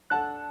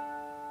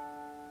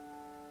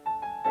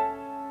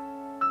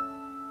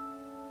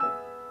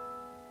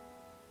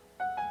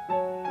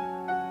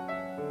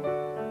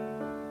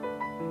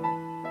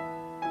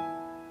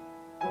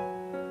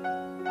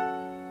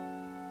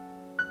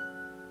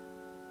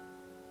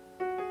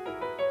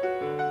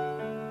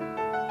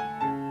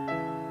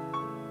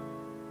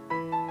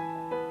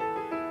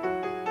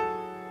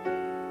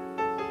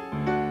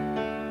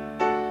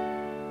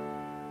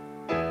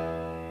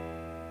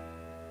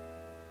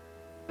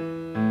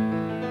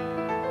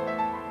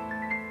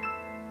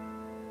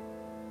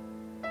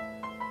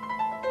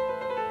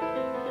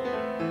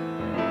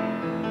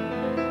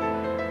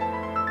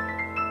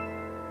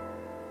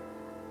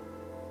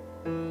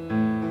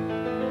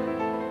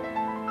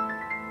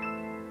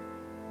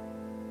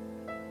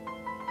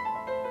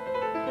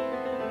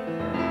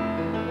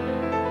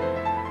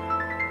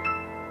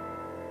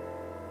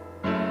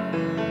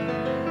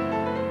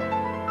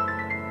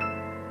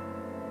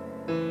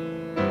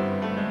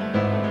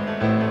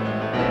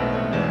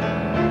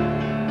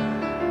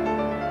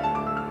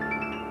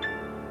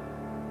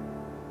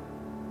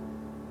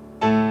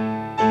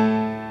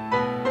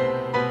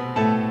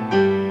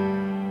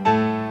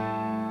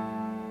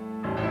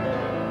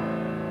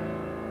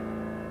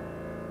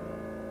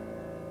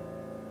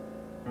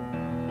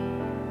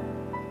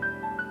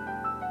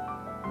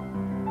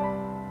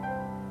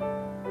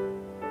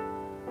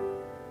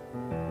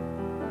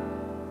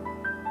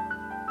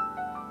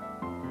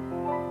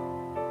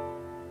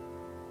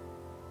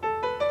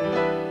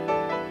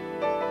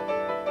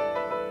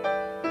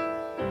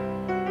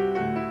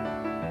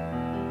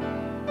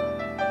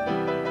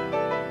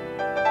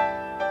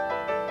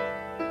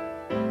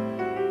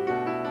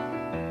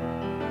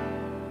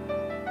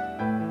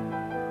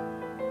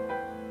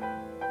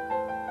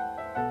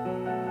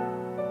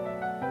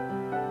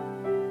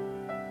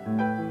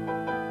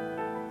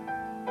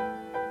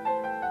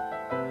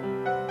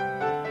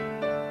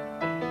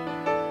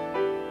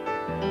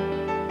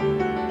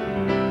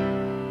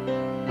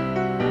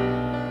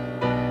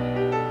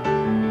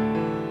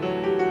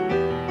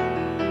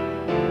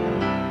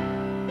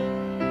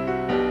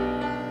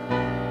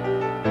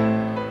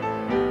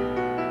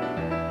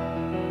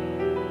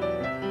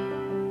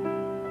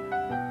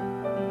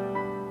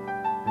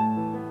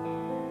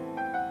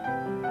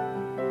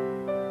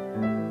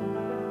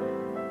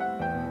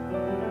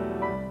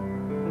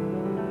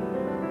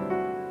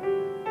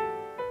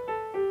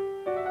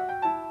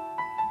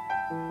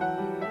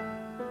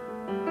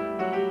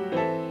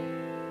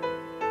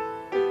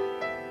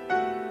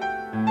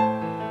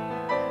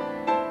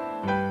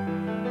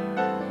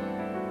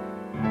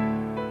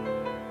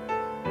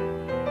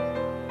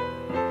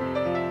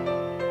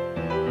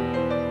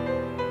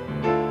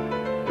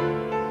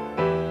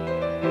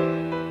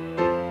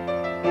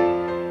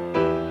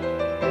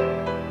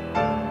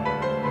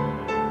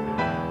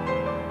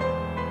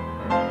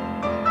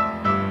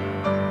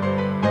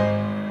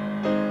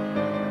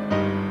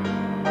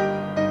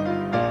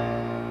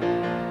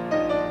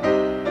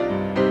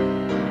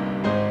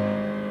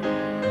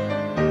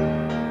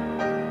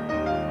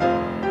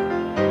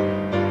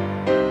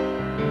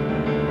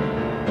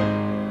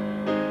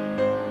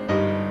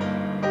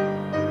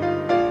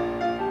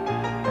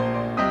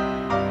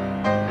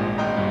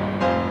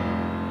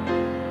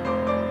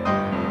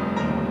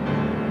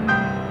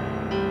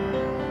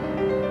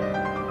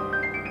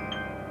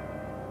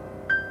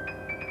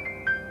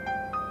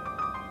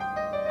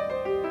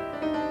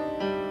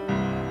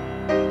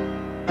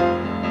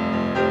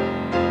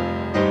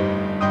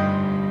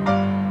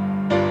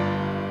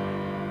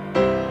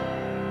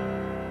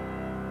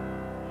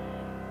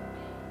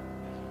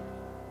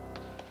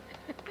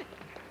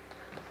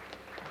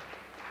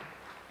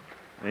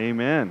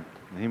Amen.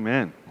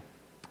 Amen.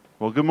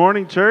 Well, good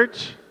morning,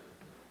 church.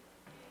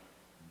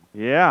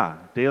 Yeah,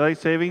 daylight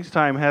savings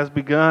time has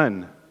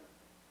begun.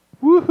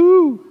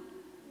 Woohoo!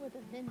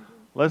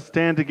 Let's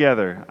stand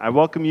together. I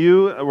welcome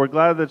you. We're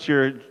glad that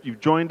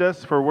you've joined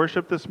us for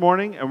worship this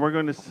morning, and we're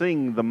going to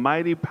sing The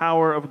Mighty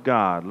Power of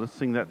God. Let's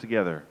sing that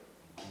together.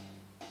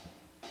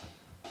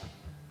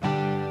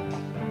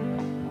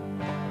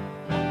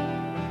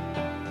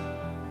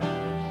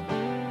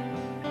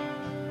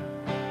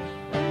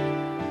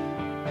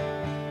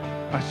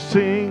 I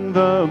sing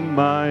the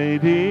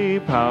mighty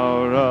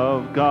power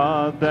of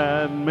God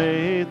that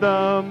made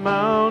the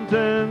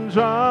mountains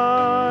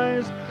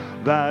rise,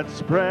 that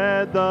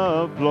spread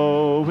the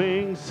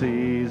flowing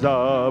seas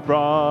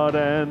abroad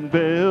and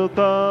built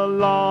the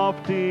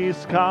lofty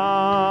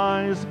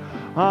skies.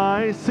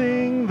 I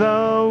sing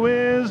the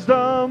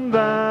wisdom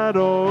that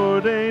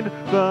ordained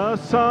the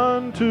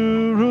sun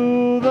to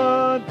rule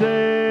the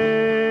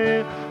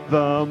day.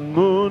 The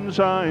moon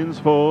shines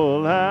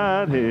full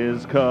at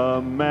his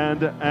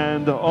command,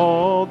 and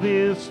all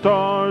the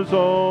stars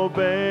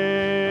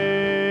obey.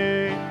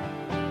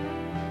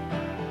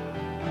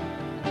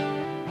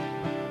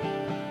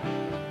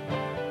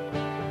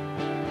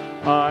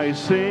 I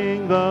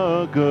sing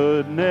the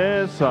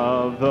goodness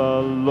of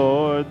the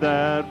Lord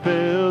that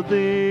filled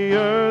the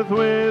earth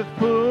with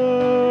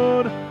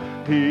food.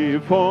 He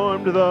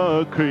formed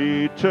the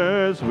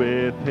creatures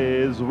with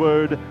his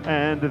word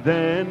and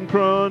then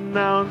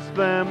pronounced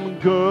them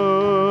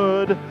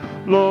good.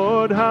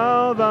 Lord,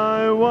 how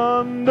thy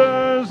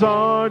wonders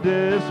are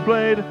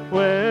displayed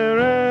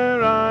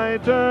where'er I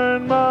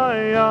turn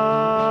my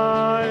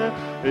eye.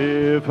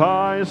 If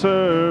I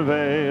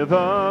survey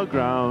the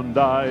ground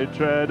I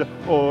tread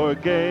or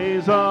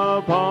gaze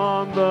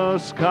upon the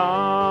sky,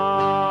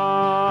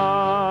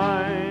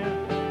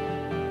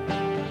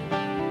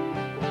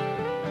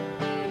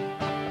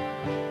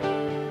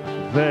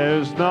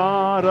 there's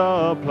not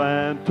a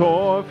plant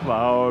or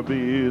flower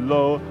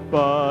below,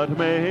 but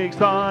makes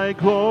thy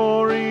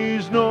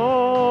glories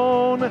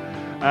known.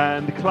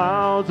 And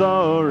clouds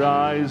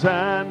arise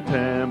and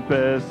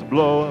tempests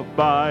blow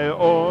by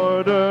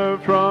order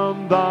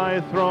from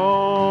thy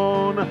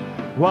throne.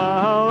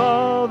 While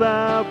all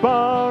that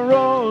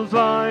borrows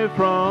life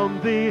from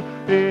thee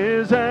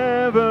is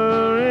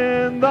ever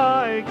in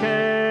thy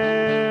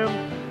care,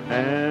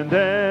 and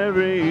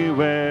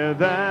everywhere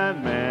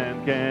that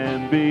man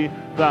can be,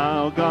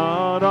 thou,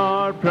 God,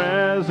 art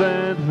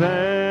present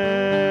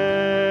there.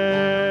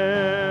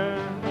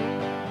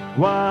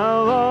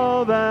 While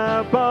all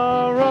that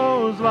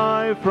borrows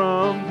life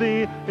from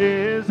thee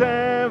is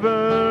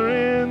ever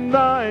in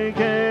thy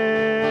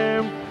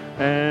care,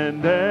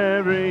 and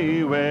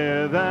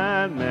everywhere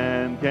that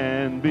man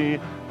can be,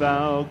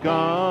 thou,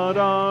 God,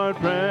 art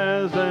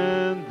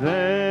present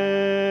there.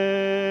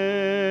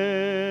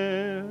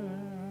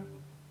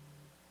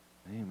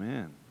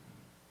 Amen.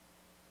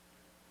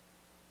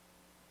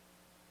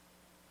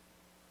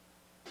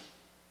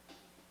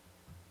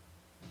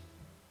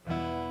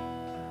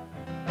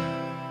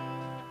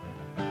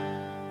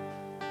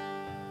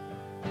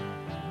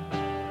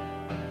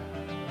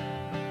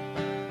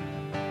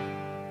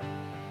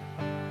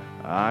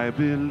 I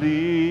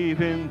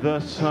believe in the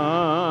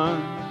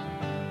Son.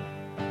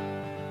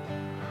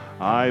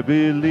 I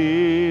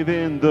believe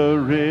in the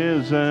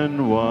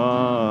risen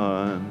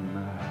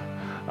one.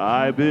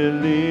 I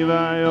believe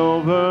I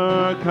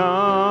overcome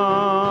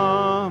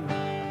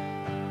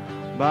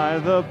by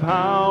the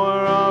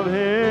power of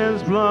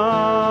his blood.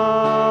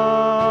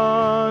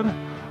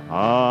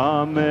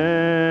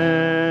 Amen.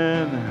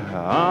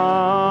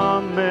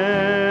 Amen.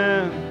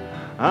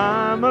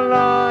 I'm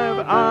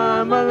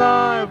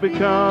alive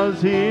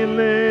because he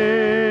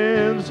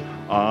lives.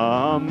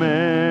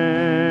 Amen.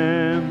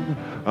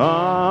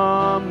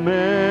 Amen.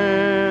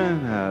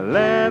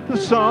 Let the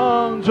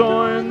song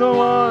join the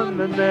one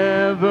that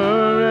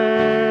never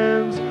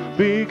ends,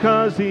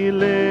 because he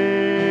lives.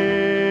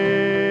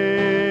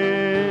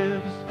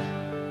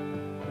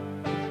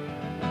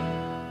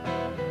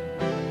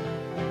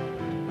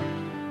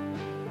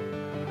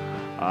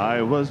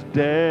 I was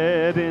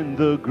dead in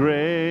the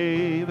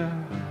grave.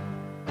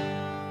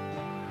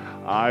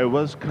 I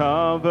was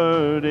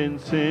covered in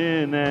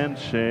sin and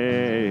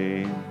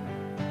shame.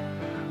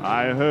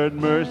 I heard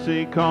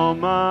mercy call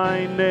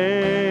my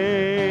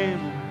name.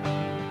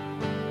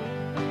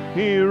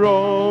 He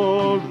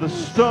rolled the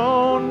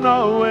stone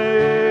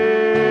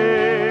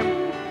away.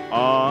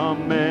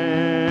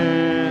 Amen.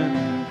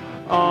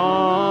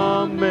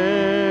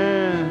 Amen.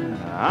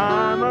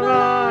 I'm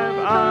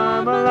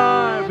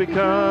alive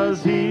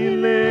because he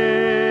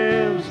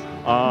lives.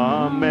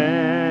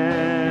 Amen.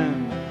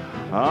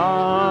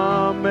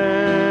 Amen.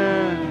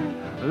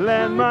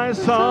 Let my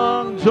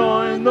song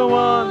join the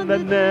one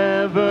that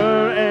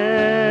never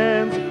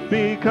ends,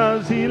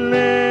 because he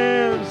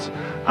lives.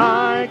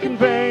 I can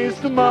face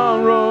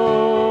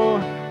tomorrow,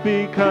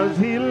 because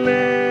he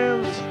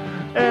lives.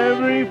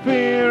 Every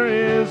fear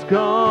is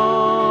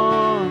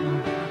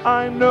gone.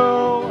 I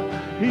know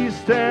he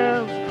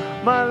stands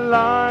my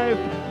life,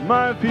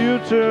 my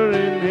future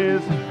in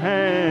His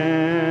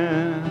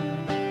hand.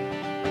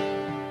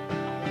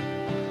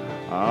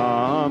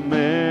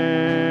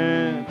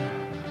 Amen.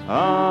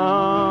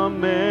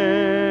 Amen.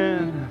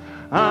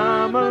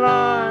 I'm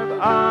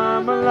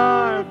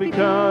alive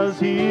because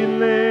He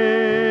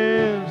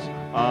lives.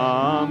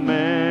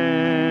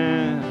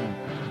 Amen.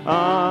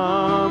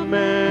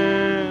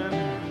 Amen.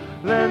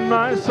 Let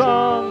my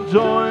song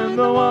join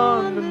the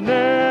one that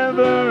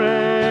never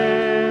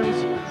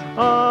ends.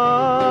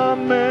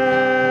 Amen.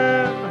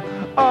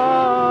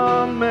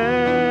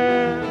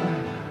 Amen.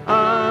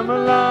 I'm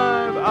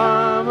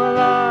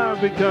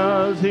alive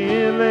because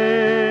He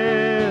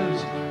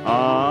lives.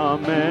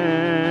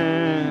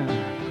 Amen.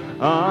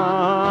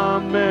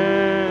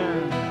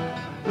 Amen.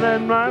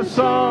 Let my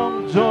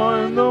song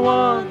join the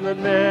one that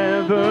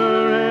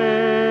never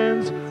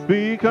ends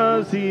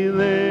because He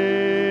lives.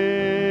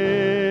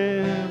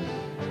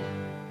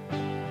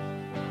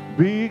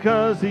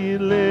 Because He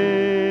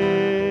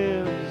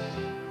lives.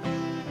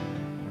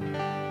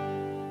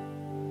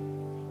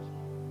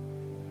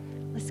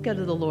 Let's go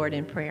to the Lord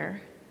in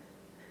prayer.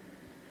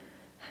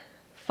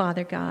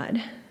 Father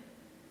God,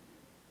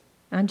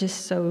 I'm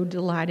just so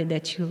delighted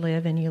that you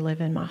live and you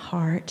live in my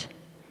heart.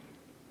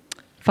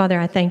 Father,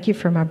 I thank you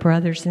for my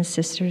brothers and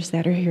sisters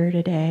that are here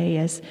today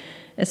as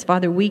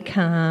Father, we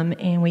come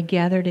and we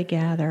gather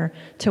together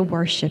to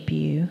worship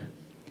you.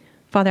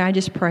 Father, I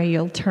just pray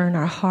you'll turn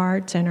our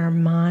hearts and our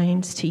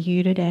minds to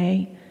you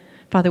today.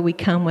 Father, we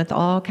come with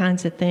all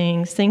kinds of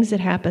things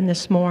that happened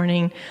this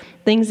morning,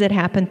 things that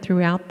happened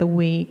throughout the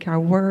week, our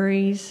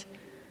worries,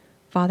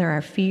 Father,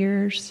 our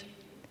fears,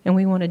 and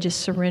we want to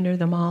just surrender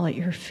them all at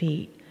your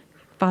feet.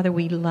 Father,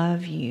 we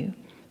love you.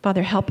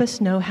 Father, help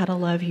us know how to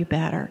love you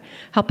better.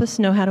 Help us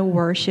know how to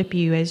worship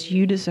you as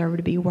you deserve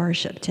to be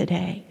worshiped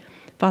today.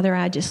 Father,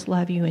 I just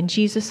love you. In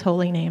Jesus'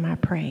 holy name I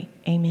pray.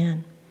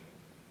 Amen.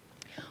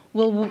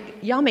 Well,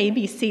 y'all may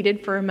be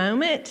seated for a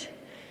moment.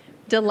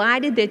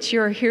 Delighted that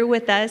you're here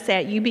with us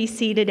at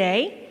UBC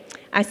today.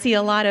 I see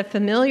a lot of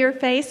familiar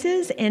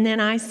faces, and then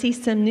I see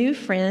some new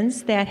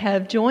friends that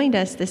have joined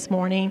us this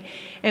morning,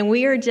 and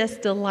we are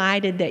just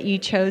delighted that you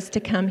chose to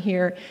come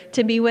here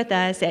to be with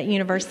us at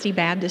University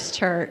Baptist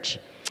Church.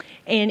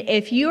 And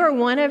if you are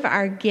one of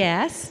our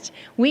guests,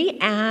 we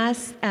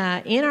ask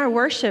in our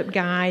worship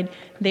guide,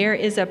 there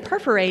is a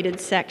perforated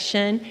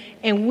section,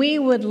 and we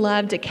would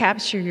love to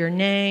capture your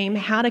name,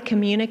 how to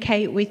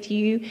communicate with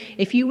you.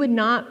 If you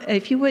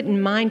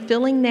wouldn't mind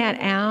filling that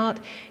out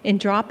and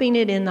dropping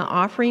it in the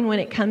offering when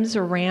it comes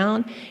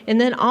around. And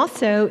then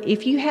also,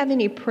 if you have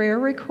any prayer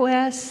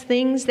requests,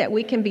 things that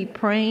we can be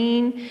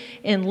praying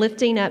and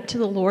lifting up to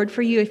the Lord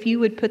for you, if you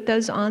would put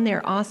those on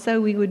there also,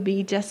 we would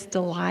be just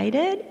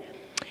delighted.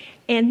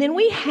 And then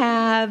we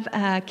have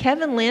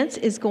Kevin Lentz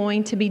is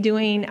going to be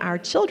doing our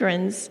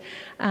children's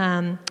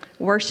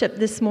worship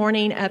this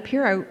morning up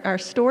here, our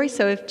story.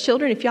 So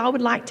if y'all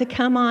would like to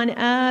come on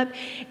up,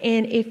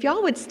 and if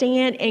y'all would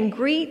stand and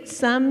greet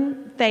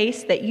some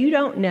face that you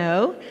don't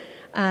know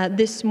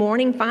this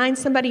morning, find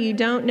somebody you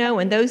don't know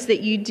and those that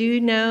you do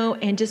know,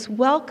 and just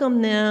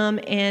welcome them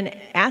and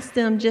ask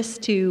them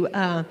just to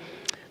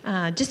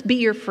just be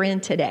your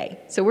friend today.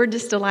 So we're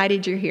just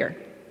delighted you're here.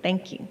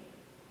 Thank you.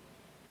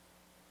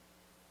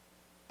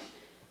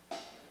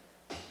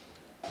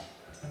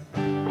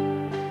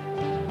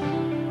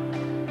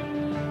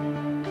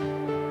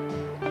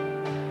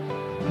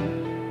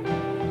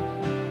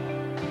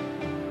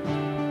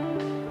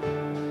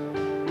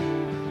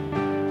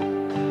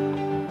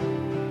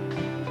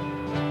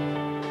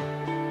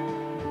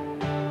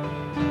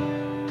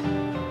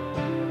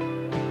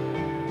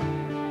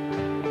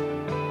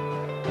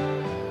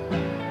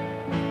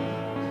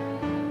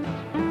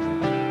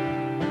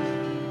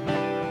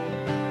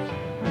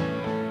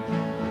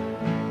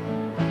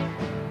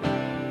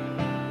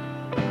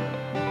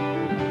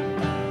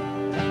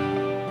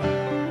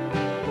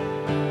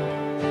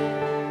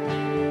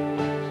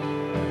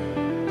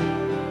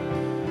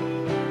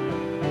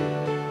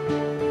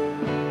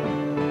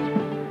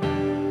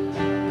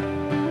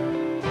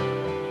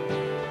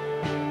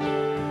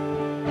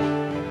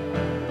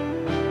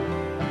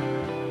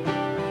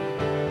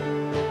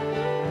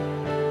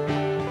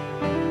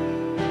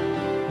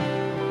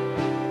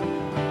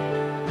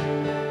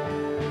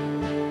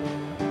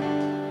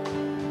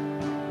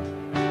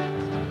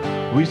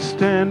 We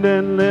stand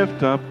and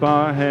lift up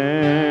our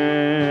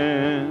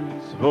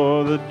hands,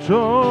 for the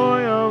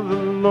joy of the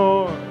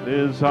Lord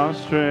is our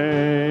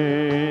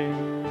strength.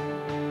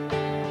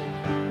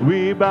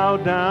 We bow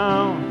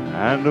down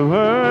and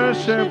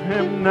worship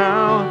Him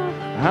now.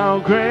 How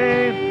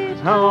great,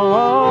 how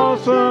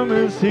awesome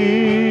is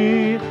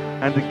He,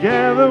 and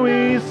together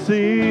we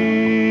sing.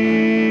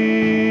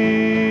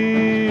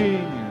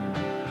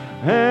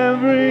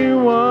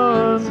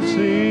 Everyone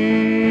sing.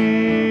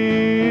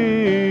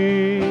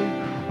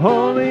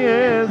 Holy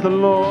is the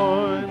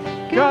Lord,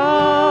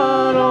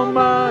 God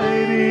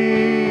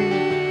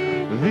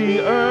Almighty.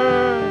 The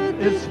earth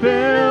is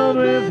filled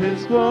with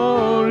His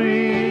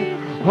glory.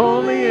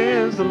 Holy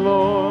is the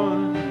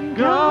Lord,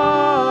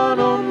 God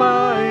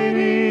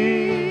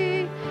Almighty.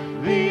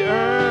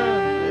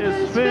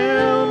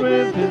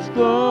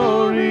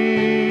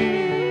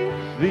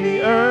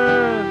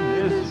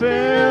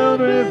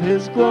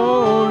 His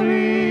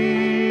glory.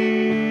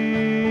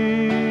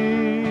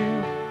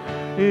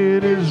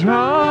 It is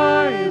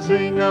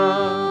rising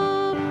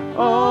up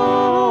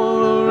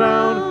all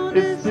around.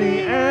 It's the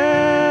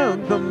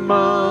anthem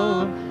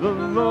of the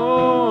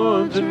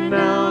Lord's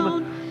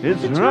renown.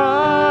 It's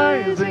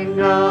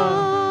rising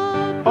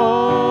up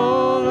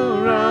all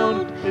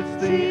around.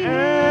 It's the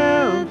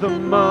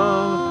anthem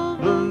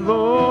of the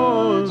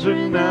Lord's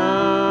renown.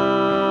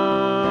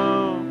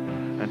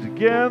 And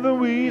together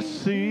we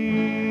sing.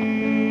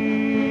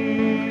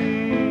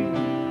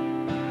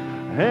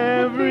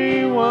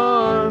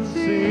 Everyone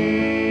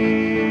sing.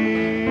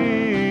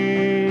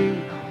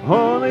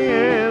 Holy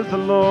is the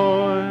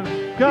Lord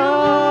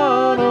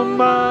God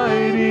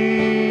Almighty.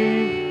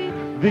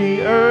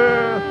 The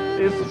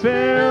earth is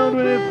filled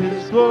with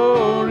His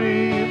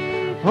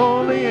glory.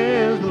 Holy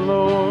is the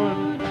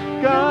Lord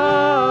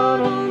God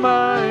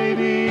Almighty.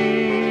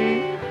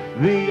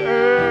 The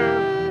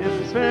earth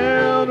is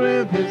filled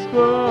with His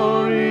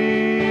glory.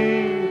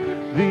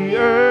 The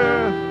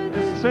earth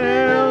is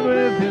filled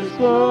with His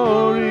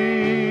glory.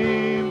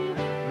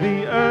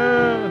 The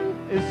earth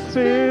is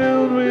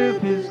filled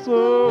with His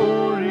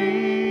glory.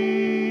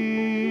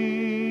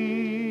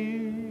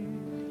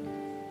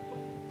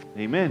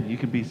 Amen. You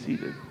can be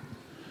seated.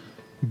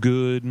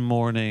 Good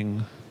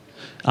morning.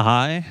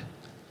 I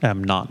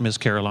am not Miss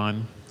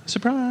Caroline.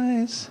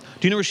 Surprise.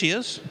 Do you know where she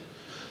is?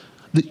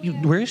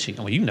 Where is she?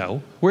 Well, you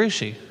know. Where is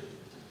she?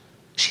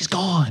 She's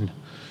gone.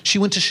 She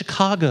went to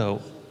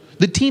Chicago.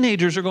 The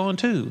teenagers are gone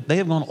too. They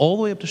have gone all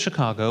the way up to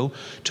Chicago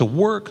to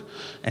work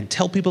and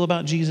tell people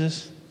about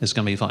Jesus. It's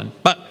going to be fun.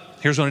 But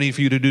here's what I need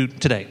for you to do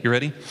today. You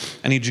ready?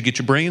 I need you to get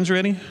your brains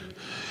ready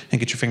and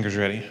get your fingers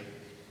ready.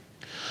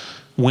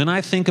 When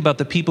I think about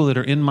the people that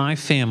are in my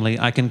family,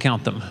 I can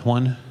count them.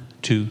 1,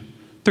 2,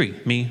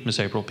 3. Me, Miss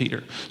April,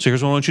 Peter. So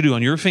here's what I want you to do.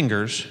 On your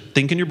fingers,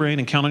 think in your brain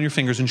and count on your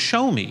fingers and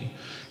show me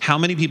how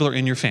many people are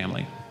in your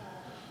family.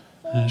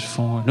 There's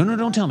 4. No,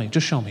 don't tell me.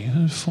 Just show me.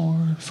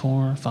 4,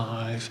 5,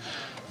 5,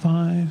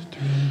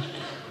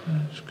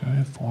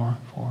 3, 4.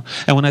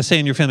 And when I say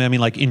in your family, I mean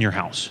like in your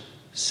house.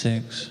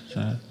 6,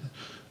 7.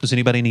 Does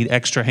anybody need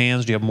extra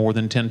hands? Do you have more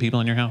than 10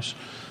 people in your house?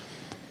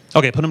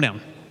 Okay, put them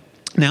down.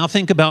 Now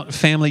think about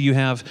family you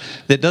have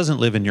that doesn't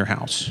live in your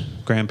house.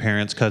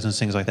 Grandparents, cousins,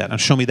 things like that. Now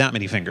show me that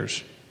many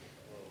fingers.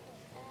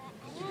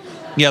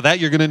 Yeah, that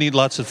you're going to need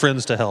lots of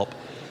friends to help.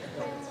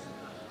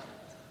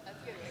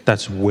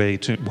 That's way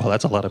too, well,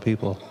 that's a lot of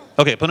people.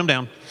 Okay, put them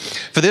down.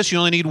 For this, you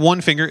only need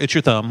one finger. It's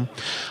your thumb.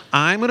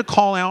 I'm going to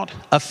call out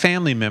a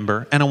family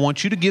member, and I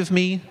want you to give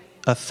me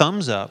a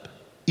thumbs up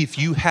if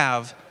you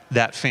have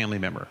that family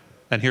member.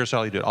 And here's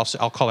how you do it.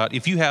 I'll call out.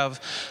 If you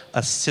have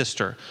a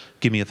sister,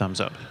 give me a thumbs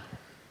up.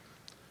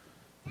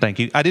 Thank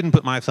you. I didn't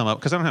put my thumb up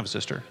because I don't have a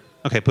sister.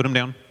 Okay, put them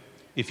down.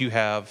 If you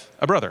have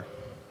a brother.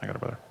 I got a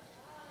brother.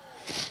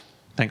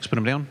 Thanks, put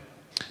them down.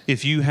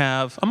 If you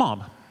have a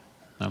mom.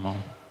 No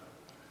mom.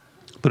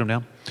 Put them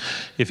down.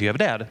 If you have a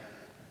dad.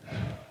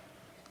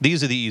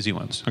 These are the easy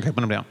ones. Okay,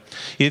 put them down.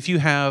 If you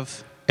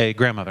have a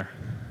grandmother.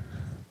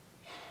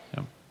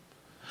 Yep.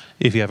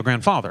 If you have a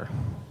grandfather.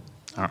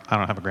 I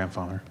don't have a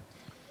grandfather.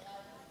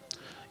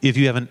 If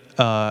you have an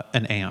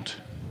aunt.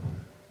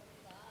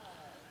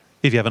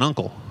 If you have an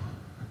uncle.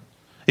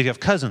 If you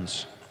have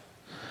cousins.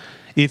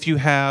 If you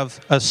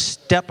have a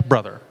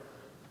stepbrother.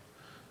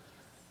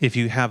 If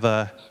you have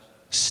a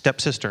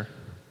stepsister.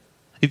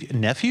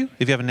 Nephew?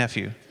 If you have a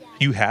nephew.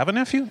 You have a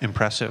nephew?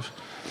 Impressive.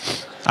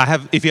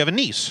 If you have a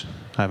niece.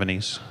 I have a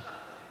niece.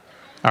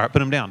 All right, put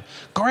them down.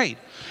 Great.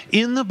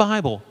 In the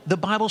Bible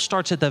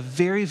starts at the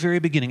very, very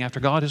beginning.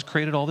 After God has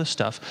created all this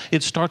stuff,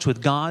 it starts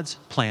with God's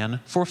plan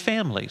for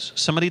families.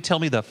 Somebody tell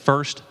me the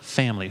first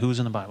family. Who's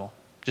in the Bible?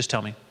 Just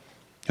tell me.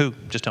 Who?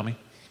 Just tell me.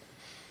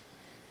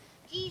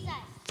 Jesus.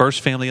 First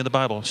family in the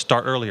Bible.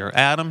 Start earlier.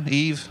 Adam,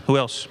 Eve, who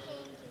else?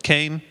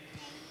 Cain,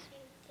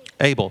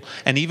 Abel.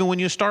 And even when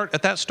you start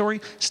at that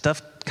story,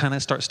 stuff kind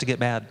of starts to get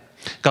bad.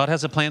 God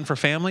has a plan for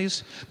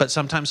families, but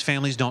sometimes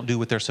families don't do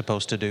what they're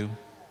supposed to do.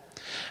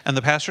 And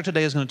the pastor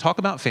today is going to talk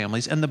about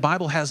families, and the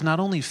Bible has not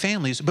only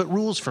families, but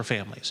rules for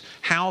families.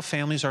 How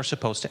families are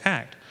supposed to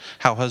act.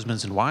 How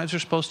husbands and wives are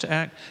supposed to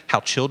act. How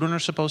children are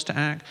supposed to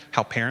act.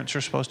 How parents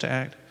are supposed to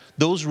act.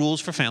 Those rules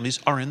for families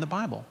are in the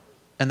Bible,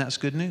 and that's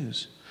good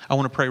news. I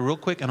want to pray real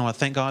quick, and I want to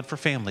thank God for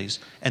families,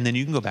 and then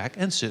you can go back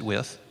and sit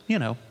with,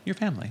 your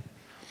family.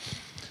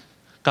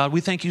 God,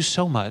 we thank you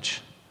so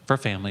much for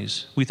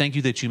families. We thank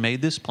you that you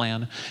made this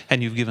plan,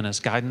 and you've given us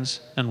guidance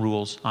and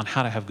rules on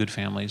how to have good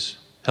families.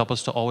 Help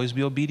us to always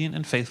be obedient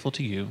and faithful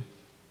to you.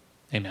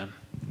 Amen.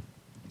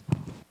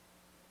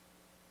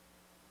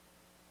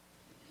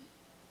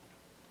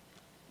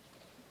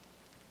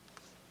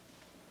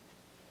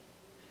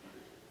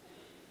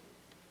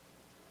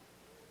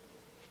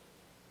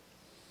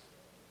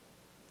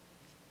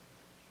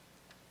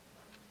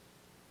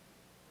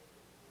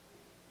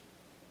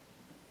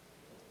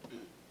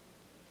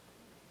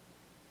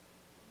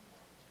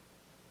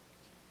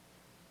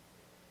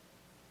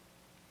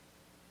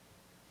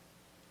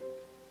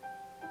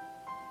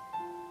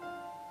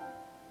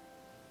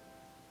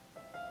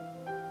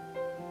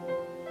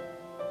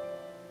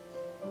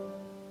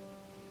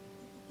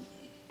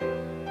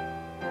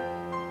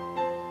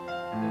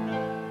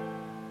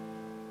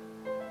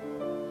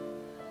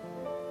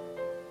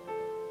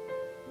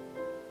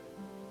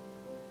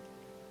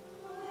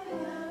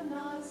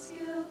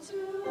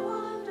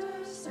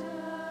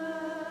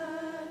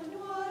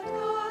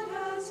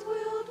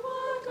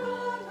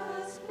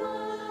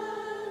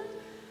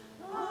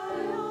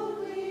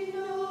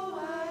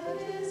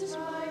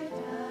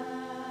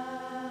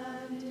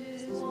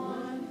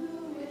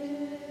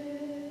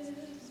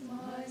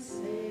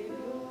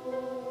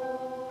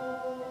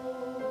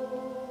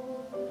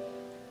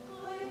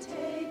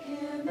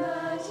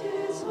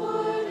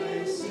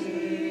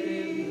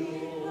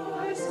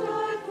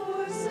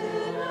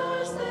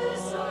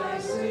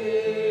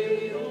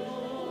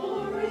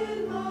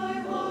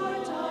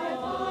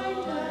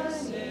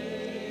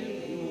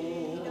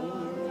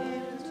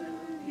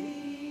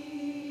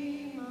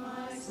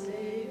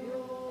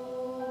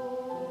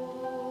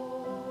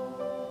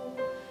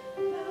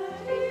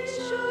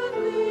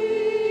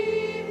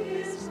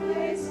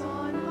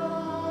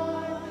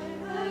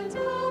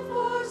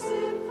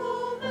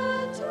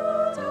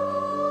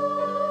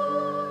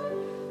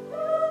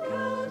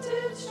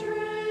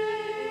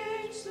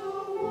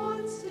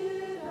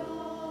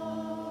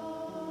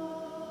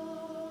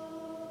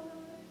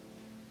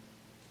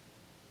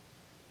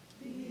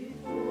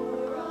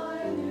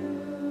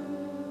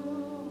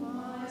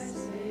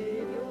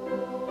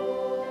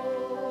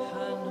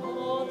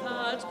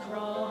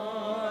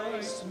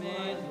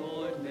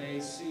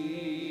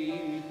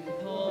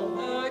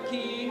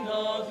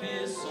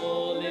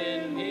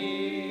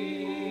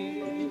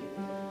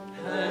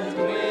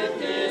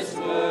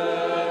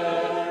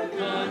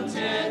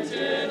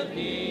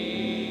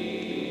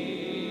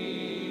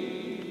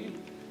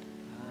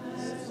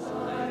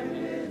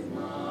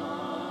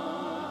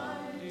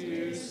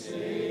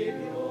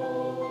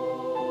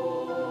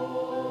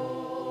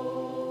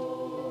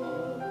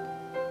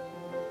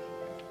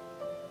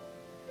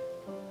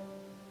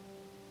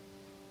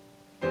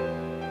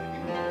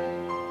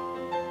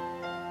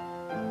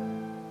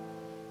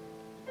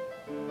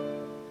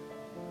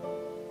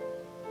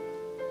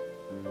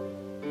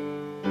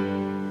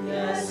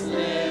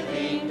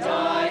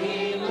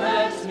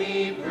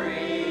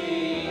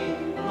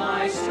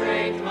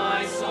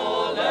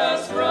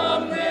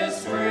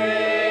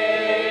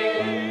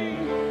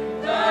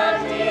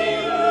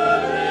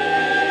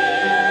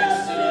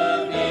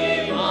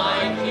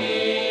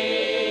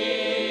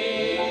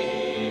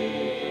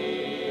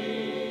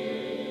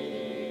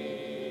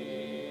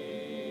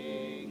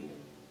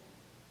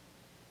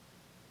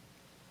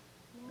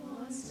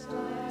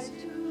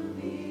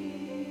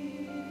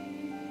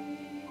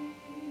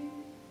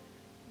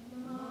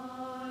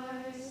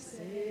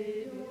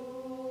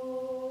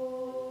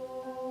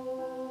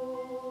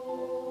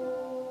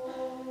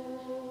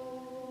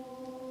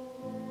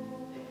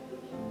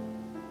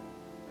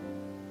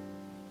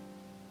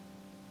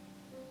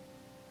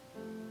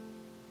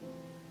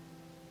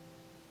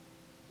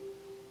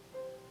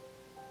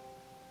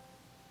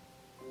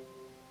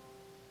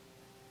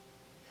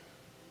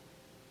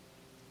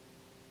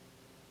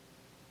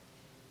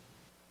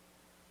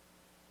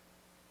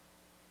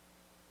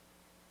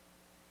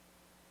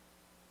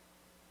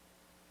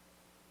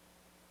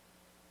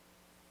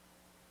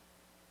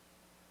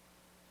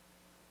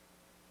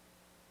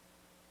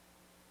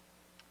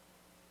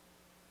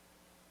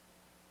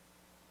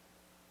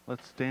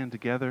 Let's stand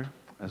together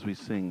as we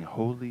sing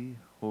Holy,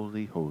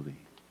 Holy, Holy.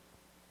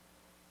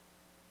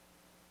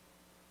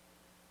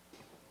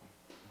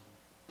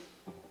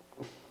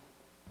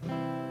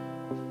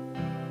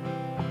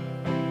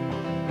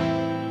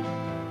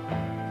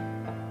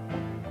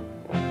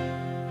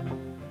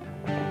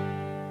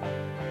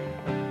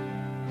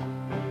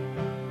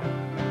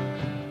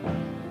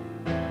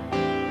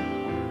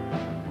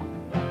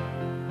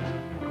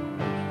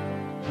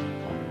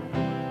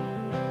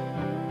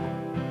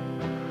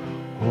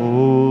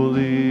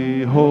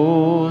 Holy,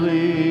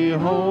 holy,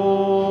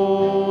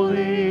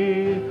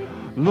 holy,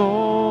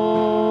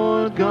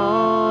 Lord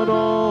God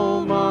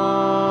Almighty,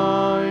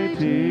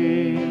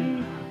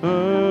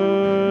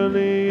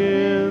 early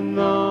in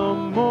the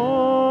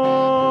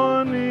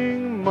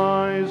morning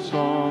my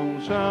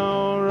song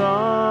shall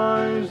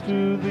rise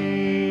to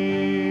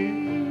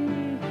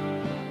thee.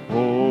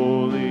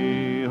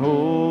 Holy,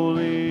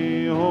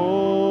 holy,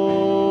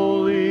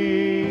 holy,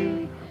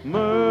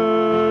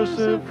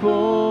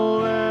 merciful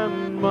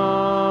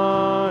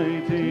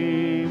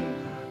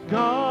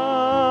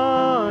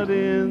God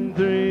in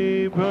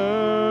three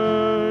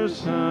persons,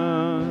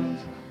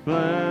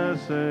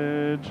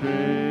 blessed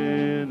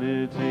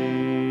Trinity.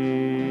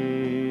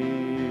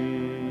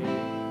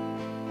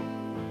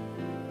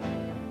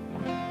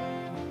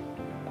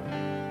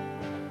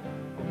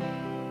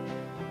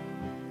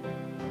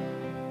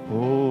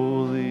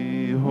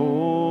 Holy,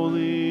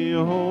 holy,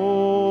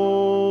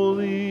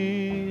 holy,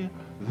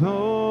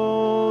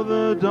 though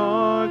the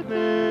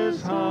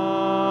darkness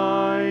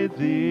hide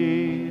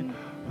thee,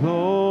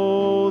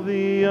 though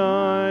the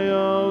eye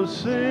of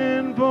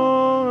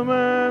sinful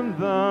man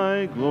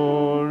thy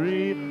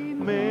glory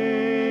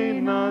may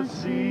not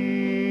see,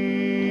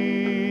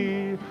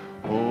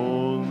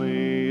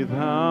 only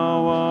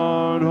thou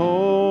art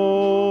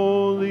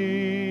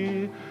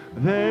holy,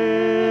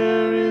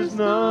 there is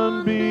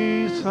none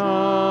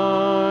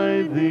beside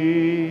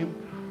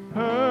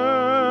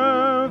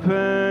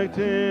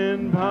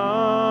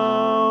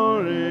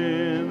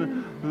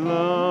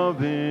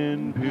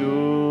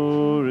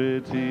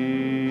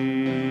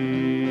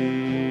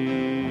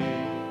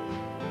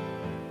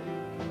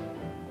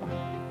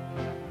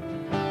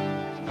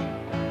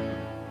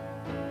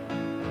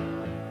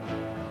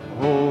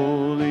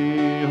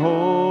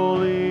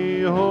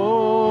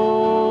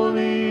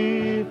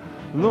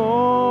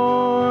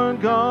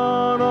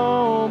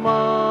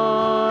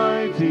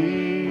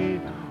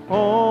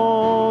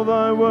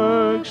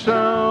works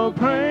shall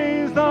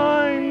praise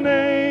thy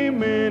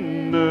name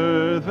in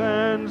earth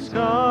and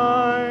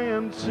sky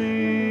and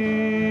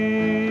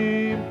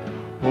sea.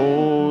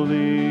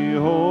 Holy,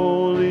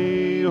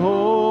 holy,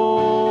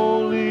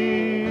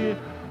 holy,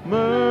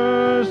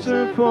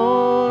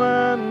 merciful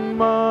and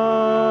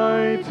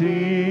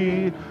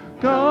mighty,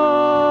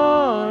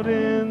 God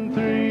in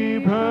three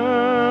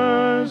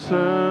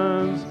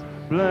persons,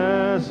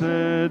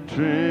 blessed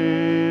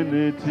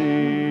Trinity.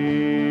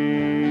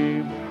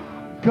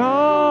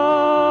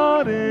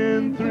 God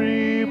in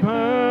three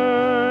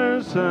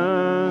persons,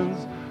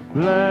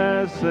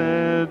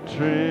 blessed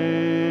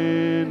Trinity.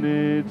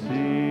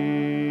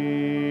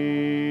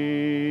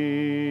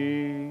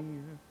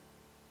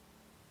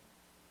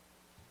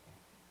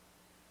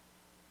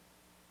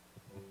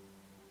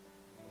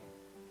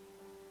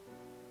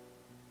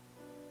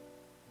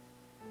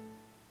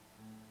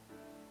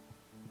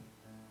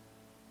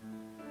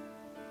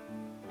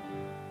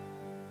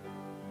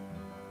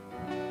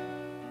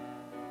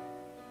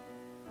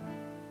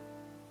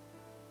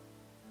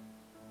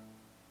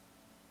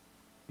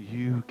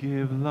 You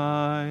give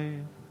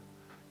life,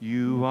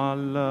 you are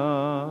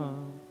love,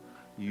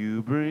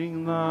 you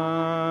bring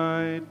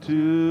light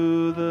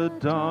to the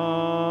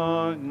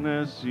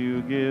darkness,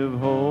 you give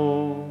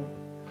hope,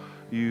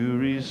 you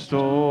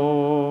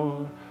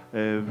restore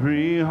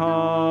every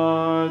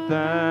heart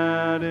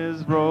that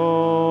is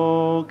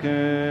broken.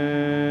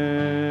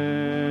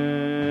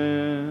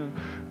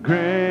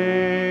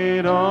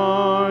 Great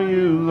are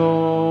you,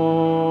 Lord.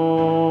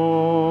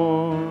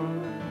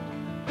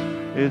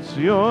 It's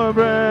your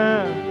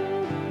breath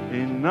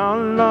in our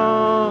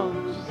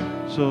lungs,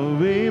 so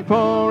we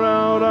pour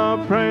out our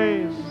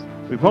praise.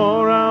 We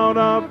pour out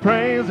our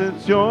praise.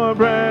 It's your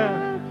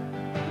breath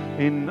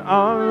in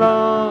our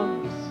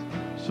lungs,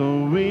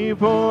 so we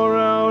pour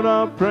out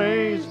our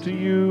praise to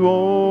you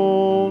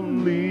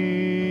only.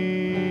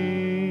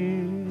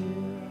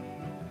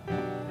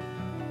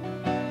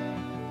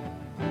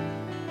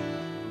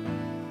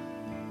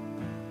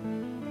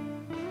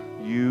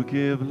 You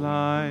give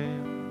life,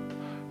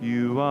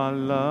 you are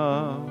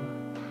love,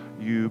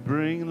 you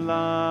bring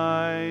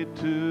light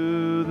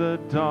to the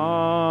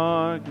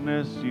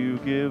darkness, you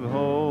give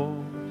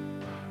hope,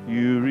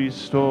 you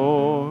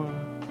restore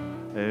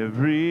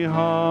every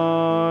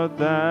heart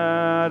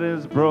that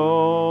is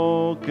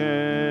broken.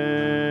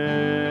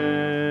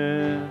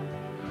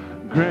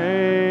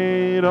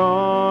 Great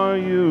are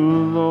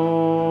you,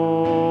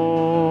 Lord.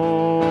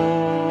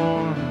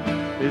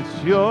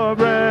 It's your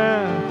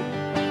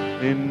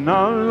breath in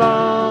our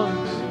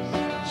lungs,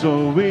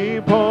 so we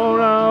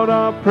pour out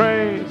our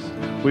praise.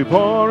 We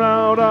pour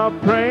out our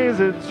praise.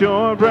 It's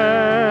your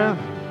breath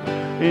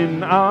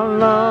in our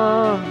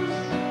lungs,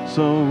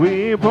 so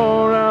we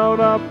pour out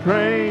our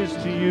praise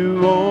to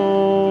you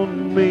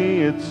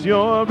only. It's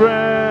your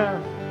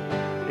breath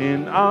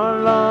in our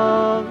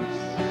lungs,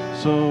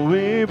 so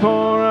we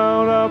pour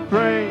out our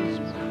praise.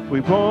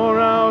 We pour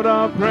out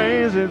our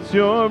praise. It's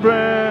your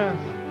breath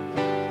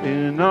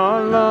in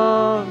our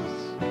lungs,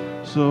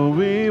 so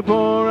we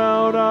pour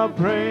out our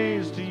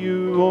praise to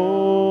you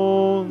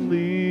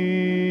only.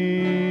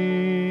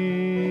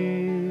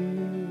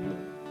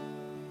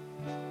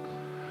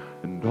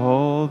 And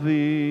all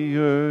the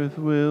earth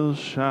will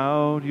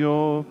shout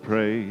your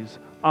praise.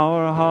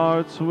 Our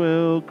hearts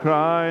will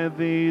cry,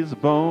 these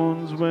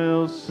bones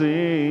will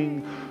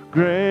sing.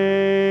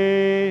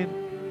 Great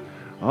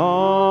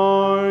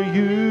are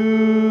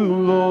you,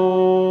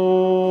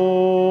 Lord.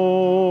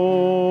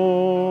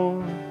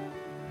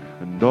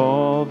 And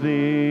all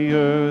the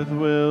earth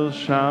will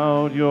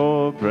shout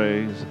your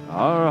praise.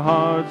 Our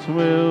hearts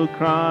will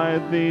cry,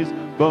 these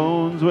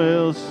bones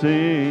will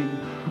sing.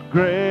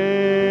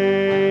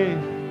 Great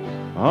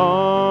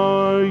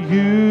are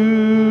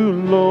you,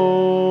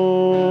 Lord.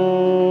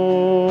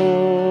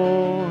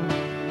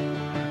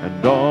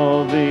 And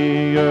all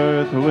the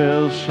earth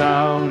will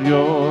shout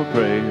your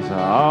praise.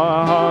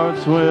 Our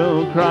hearts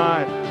will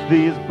cry,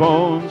 these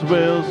bones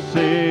will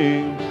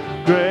sing.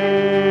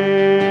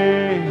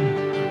 Great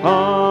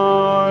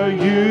are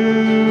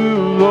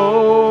you,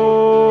 Lord.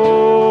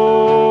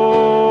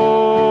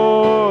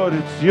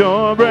 It's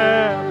your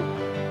breath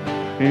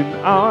in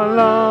our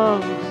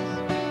lungs,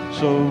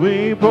 so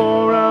we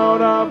pour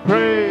out our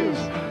praise.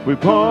 We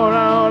pour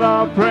out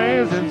our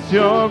praise. It's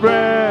your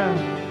breath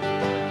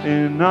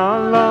in our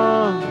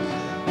lungs,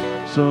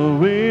 so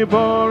we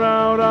pour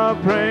out our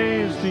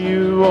praise to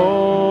you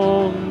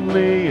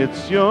only.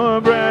 It's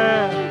your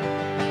breath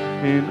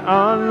in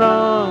our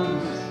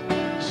lungs,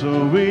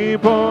 so we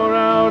pour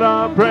out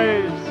our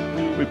praise.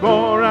 We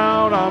pour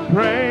out our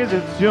praise.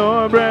 It's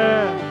your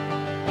breath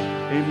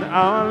in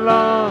our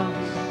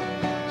lungs,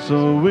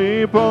 so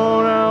we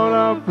pour out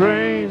our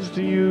praise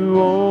to you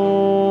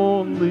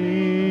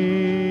only.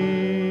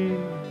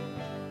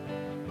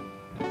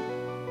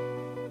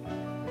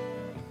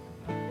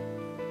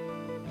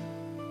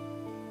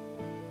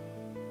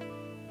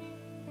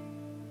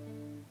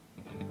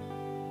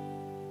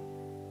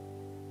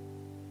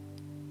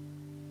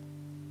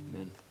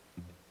 Amen.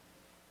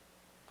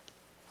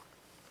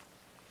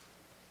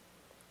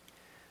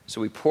 So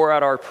we pour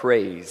out our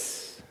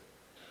praise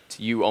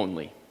to you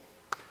only. You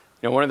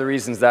know, one of the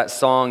reasons that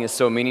song is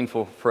so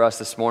meaningful for us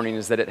this morning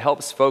is that it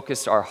helps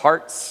focus our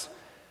hearts,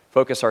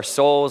 focus our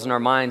souls and our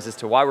minds as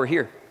to why we're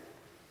here.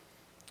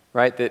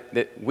 Right?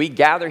 That we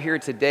gather here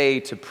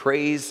today to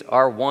praise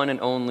our one and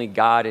only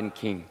God and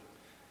King,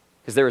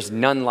 because there is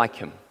none like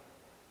him.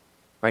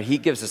 Right? He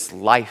gives us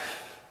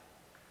life.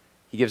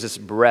 He gives us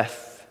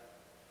breath.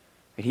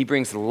 And he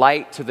brings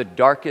light to the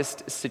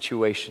darkest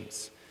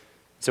situations.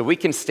 So we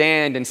can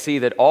stand and see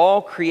that all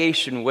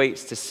creation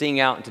waits to sing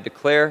out and to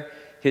declare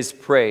his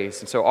praise.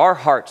 And so our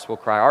hearts will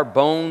cry, our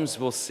bones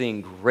will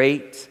sing,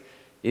 great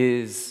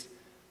is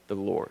the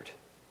Lord.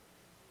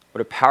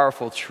 What a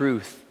powerful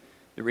truth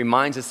that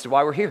reminds us of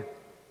why we're here.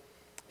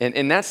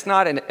 And that's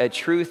not a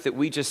truth that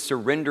we just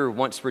surrender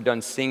once we're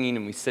done singing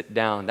and we sit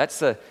down.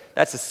 That's a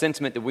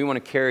sentiment that we want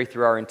to carry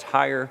through our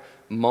entire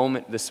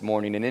moment this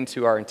morning and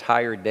into our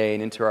entire day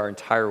and into our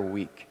entire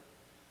week.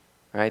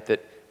 Right?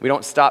 That we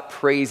don't stop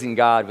praising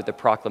God with the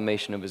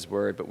proclamation of his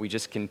word, but we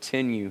just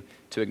continue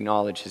to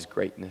acknowledge his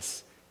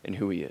greatness and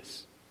who he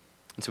is.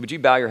 And so would you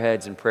bow your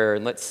heads in prayer,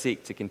 and let's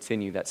seek to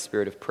continue that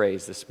spirit of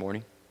praise this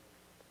morning.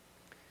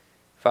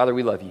 Father,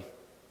 we love you.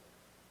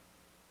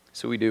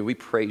 So we do. We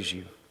praise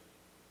you.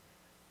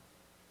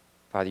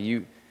 Father,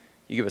 you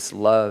give us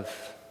love.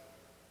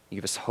 You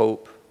give us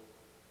hope.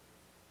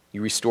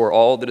 You restore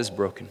all that is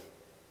broken.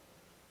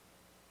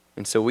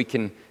 And so we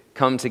can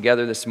come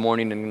together this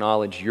morning and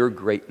acknowledge your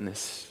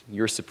greatness,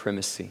 your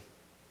supremacy.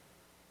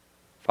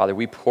 Father,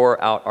 we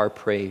pour out our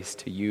praise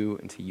to you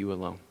and to you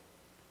alone.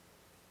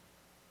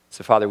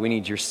 So, Father, we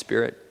need your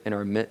spirit in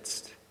our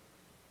midst.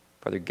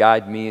 Father,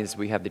 guide me as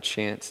we have the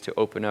chance to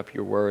open up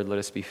your word. Let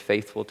us be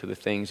faithful to the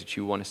things that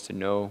you want us to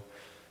know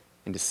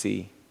and to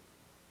see,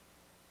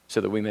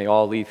 so that we may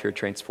all leave here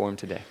transformed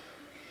today.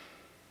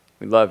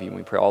 We love you, and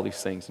we pray all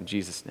these things in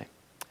Jesus' name.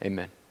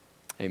 Amen.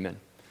 Amen.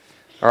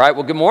 All right,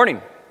 well, good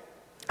morning.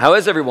 How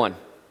is everyone?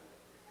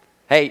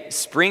 Hey,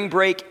 spring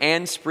break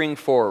and spring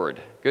forward.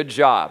 Good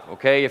job,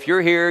 okay? If you're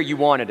here, you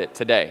wanted it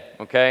today,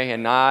 okay?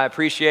 And I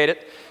appreciate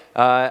it.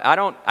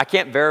 I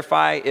can't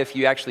verify if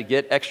you actually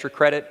get extra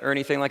credit or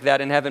anything like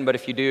that in heaven, but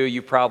if you do,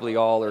 you probably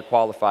all are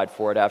qualified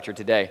for it after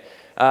today.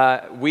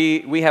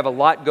 We have a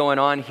lot going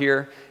on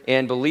here,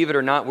 and believe it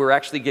or not, we're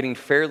actually getting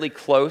fairly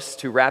close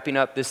to wrapping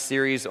up this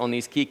series on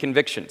these key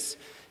convictions,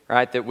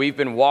 right? That we've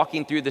been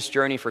walking through this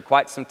journey for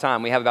quite some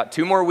time. We have about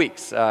 2 more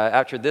weeks.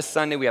 After this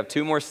Sunday, we have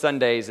 2 more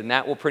Sundays, and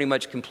that will pretty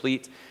much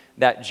complete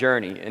that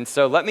journey. And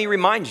so let me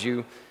remind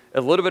you a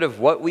little bit of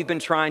what we've been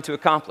trying to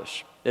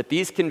accomplish. That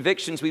these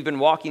convictions we've been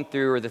walking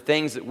through are the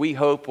things that we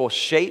hope will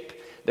shape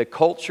the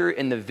culture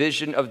and the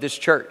vision of this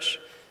church.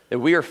 That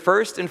we are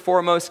first and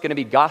foremost going to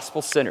be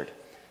gospel-centered.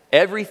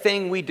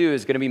 Everything we do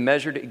is going to be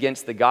measured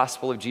against the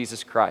gospel of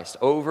Jesus Christ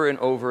over and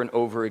over and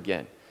over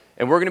again.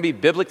 And we're going to be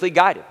biblically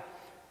guided,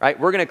 right?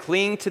 We're going to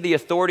cling to the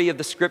authority of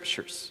the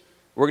scriptures.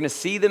 We're going to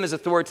see them as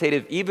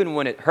authoritative even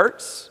when it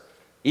hurts,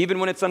 even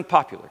when it's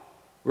unpopular.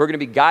 We're going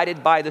to be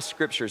guided by the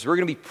scriptures. We're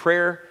going to be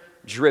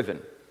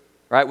prayer-driven.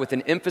 Right, with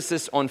an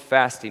emphasis on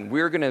fasting.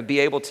 We're going to be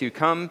able to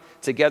come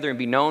together and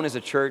be known as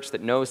a church that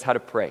knows how to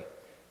pray.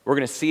 We're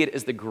going to see it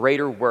as the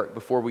greater work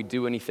before we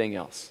do anything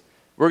else.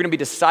 We're going to be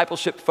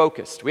discipleship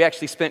focused. We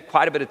actually spent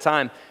quite a bit of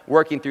time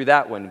working through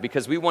that one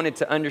because we wanted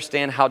to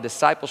understand how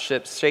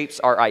discipleship shapes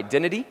our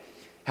identity,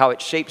 how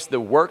it shapes the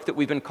work that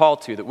we've been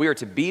called to, that we are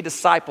to be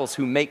disciples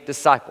who make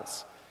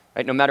disciples.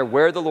 Right, no matter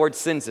where the Lord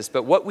sends us.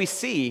 But what we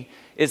see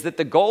is that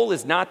the goal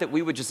is not that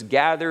we would just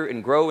gather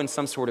and grow in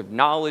some sort of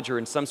knowledge or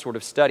in some sort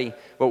of study.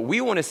 What we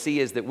want to see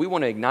is that we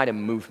want to ignite a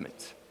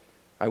movement.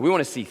 Right, we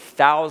want to see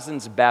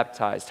thousands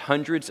baptized,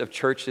 hundreds of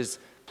churches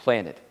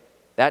planted.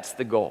 That's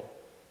the goal.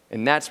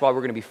 And that's why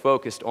we're going to be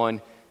focused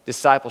on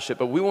discipleship.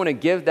 But we want to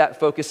give that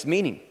focus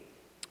meaning.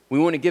 We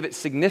want to give it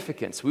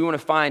significance. We want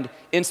to find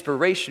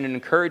inspiration and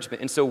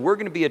encouragement. And so we're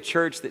going to be a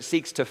church that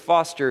seeks to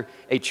foster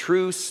a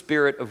true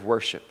spirit of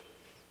worship.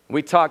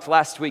 We talked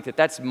last week that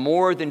that's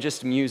more than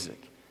just music,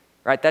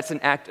 right? That's an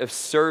act of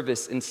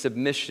service and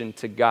submission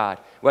to God.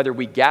 Whether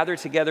we gather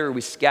together or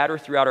we scatter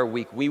throughout our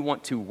week, we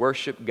want to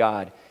worship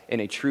God in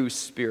a true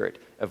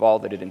spirit of all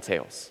that it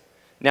entails.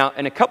 Now,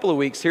 in a couple of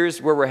weeks, here's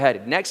where we're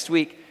headed. Next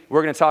week,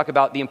 we're going to talk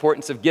about the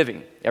importance of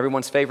giving,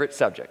 everyone's favorite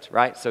subject,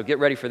 right? So get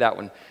ready for that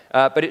one.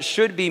 But it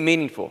should be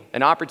meaningful,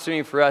 an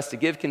opportunity for us to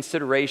give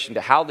consideration to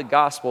how the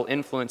gospel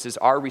influences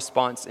our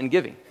response in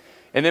giving.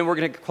 And then we're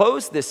going to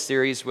close this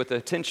series with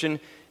attention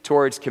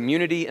towards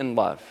community and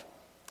love.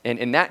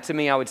 And that, to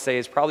me, I would say,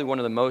 is probably one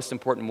of the most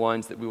important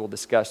ones that we will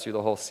discuss through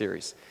the whole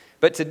series.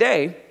 But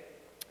today,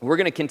 we're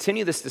going to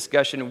continue this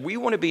discussion. We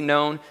want to be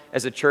known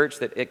as a church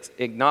that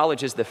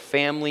acknowledges the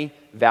family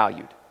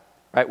valued,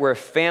 right? Where a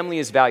family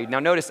is valued. Now,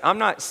 notice, I'm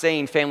not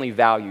saying family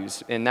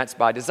values, and that's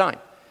by design.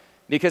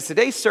 Because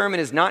today's sermon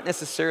is not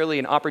necessarily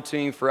an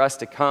opportunity for us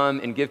to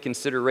come and give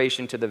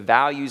consideration to the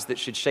values that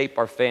should shape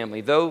our family,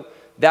 though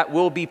that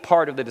will be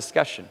part of the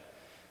discussion.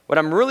 What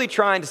I'm really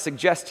trying to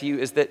suggest to you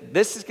is that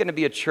this is going to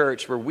be a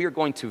church where we are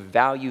going to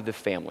value the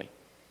family.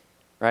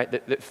 right?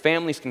 That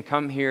families can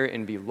come here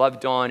and be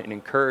loved on and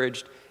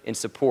encouraged and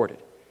supported,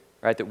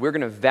 right? That we're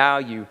going to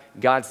value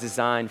God's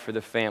design for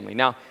the family.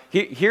 Now,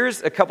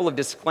 here's a couple of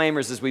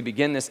disclaimers as we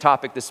begin this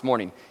topic this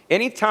morning.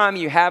 Anytime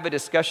you have a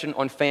discussion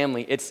on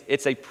family,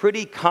 it's a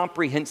pretty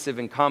comprehensive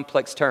and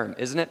complex term,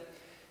 isn't it?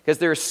 Because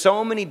there are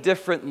so many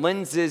different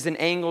lenses and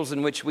angles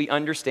in which we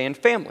understand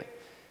family.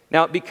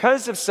 Now,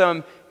 because of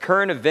some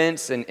current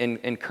events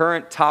and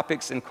current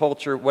topics in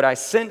culture, what I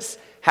sense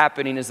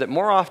happening is that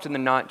more often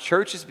than not,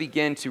 churches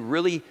begin to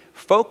really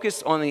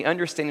focus on the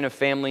understanding of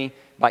family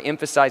by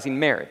emphasizing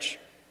marriage,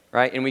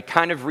 right? And we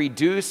kind of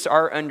reduce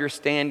our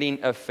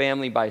understanding of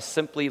family by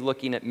simply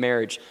looking at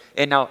marriage.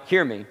 And now,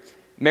 hear me,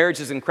 marriage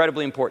is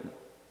incredibly important.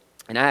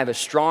 And I have a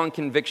strong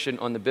conviction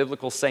on the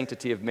biblical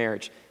sanctity of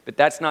marriage. But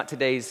that's not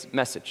today's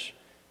message.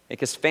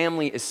 Because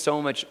family is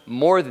so much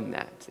more than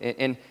that.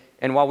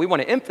 And while we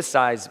want to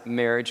emphasize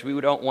marriage, we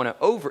don't want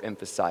to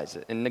overemphasize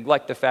it and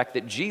neglect the fact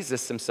that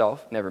Jesus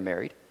himself never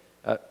married.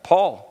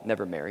 Paul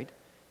never married,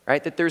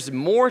 right? That there's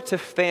more to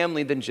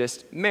family than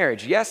just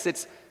marriage. Yes,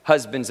 it's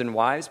husbands and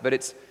wives, but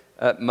it's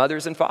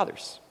mothers and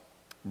fathers,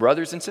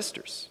 brothers and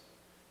sisters,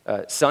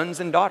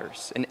 sons and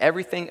daughters, and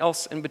everything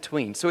else in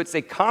between. So it's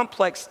a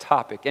complex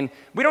topic, and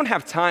we don't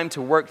have time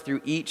to work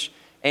through each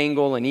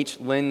angle and each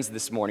lens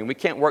this morning. We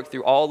can't work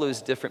through all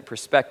those different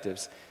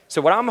perspectives.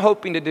 So what I'm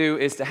hoping to do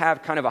is to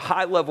have kind of a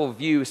high-level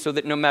view so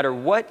that no matter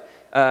what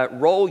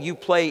role you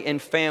play in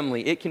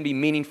family, it can be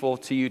meaningful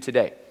to you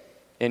today.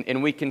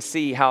 And we can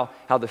see how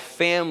the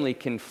family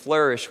can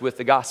flourish with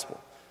the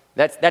gospel.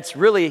 That's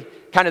really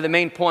kind of the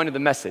main point of the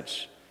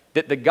message,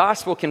 that the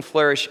gospel can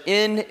flourish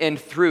in and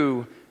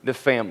through the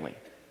family.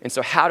 And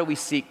so how do we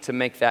seek to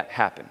make that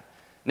happen?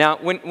 Now,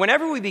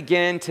 whenever we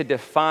begin to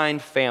define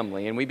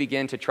family and we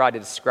begin to try to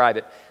describe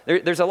it,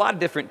 there's a lot of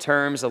different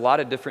terms, a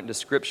lot of different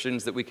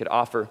descriptions that we could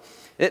offer.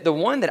 The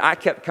one that I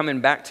kept coming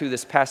back to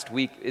this past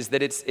week is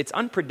that it's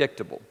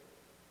unpredictable,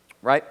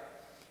 right?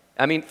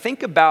 I mean,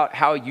 think about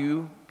how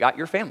you got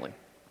your family.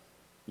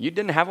 You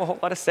didn't have a whole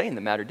lot of say in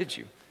the matter, did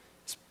you?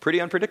 It's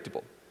pretty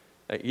unpredictable.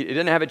 You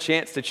didn't have a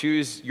chance to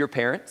choose your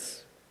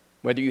parents,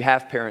 whether you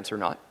have parents or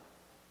not.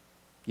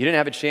 You didn't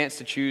have a chance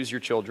to choose your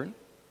children,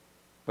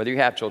 whether you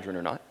have children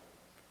or not.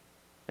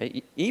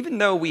 Even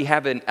though we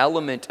have an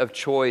element of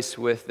choice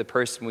with the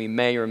person we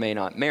may or may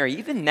not marry,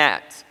 even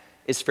that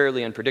is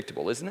fairly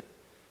unpredictable, isn't it?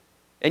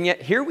 And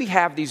yet here we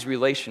have these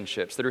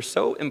relationships that are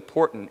so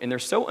important and they're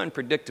so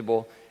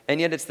unpredictable,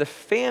 and yet it's the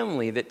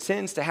family that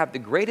tends to have the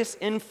greatest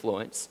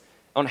influence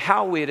on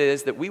how it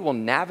is that we will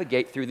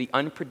navigate through the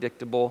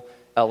unpredictable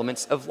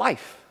elements of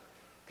life.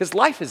 Because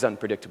life is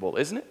unpredictable,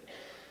 isn't it?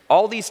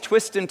 All these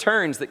twists and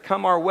turns that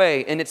come our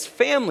way, and it's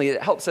family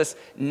that helps us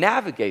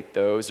navigate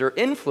those or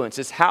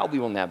influences how we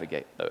will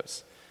navigate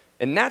those.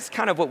 And that's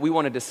kind of what we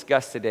want to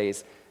discuss today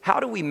is how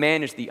do we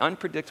manage the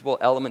unpredictable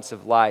elements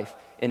of life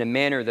in a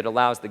manner that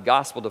allows the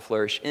gospel to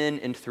flourish in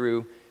and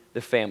through the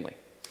family.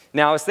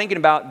 Now, I was thinking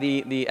about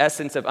the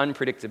essence of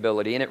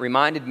unpredictability, and it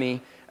reminded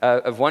me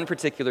of one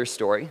particular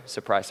story,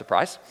 surprise,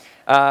 surprise,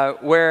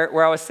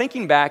 where I was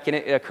thinking back, and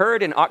it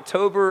occurred in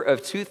October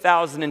of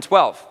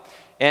 2012.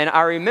 And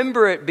I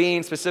remember it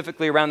being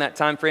specifically around that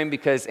time frame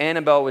because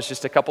Annabelle was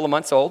just a couple of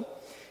months old.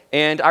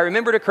 And I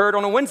remember it occurred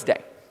on a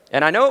Wednesday.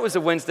 And I know it was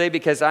a Wednesday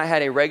because I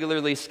had a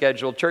regularly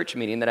scheduled church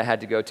meeting that I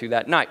had to go to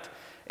that night.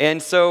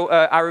 And so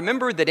I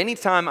remember that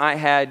anytime I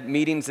had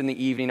meetings in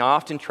the evening, I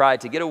often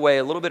tried to get away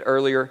a little bit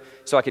earlier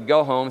so I could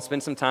go home,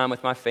 spend some time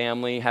with my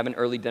family, have an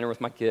early dinner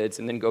with my kids,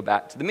 and then go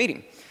back to the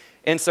meeting.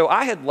 And so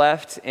I had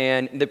left,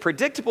 and the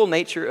predictable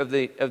nature of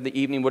the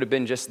evening would have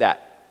been just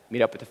that.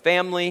 Meet up with the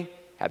family,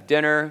 have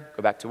dinner,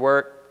 go back to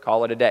work,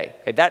 call it a day.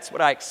 Okay, that's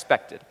what I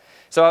expected.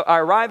 So I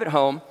arrive at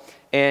home,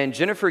 and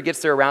Jennifer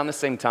gets there around the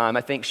same time.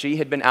 I think she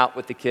had been out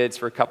with the kids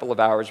for a couple of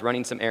hours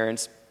running some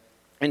errands.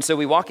 And so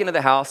we walk into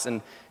the house,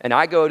 and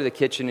I go to the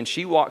kitchen, and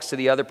she walks to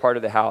the other part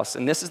of the house.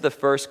 And this is the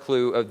first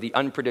clue of the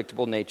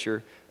unpredictable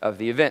nature of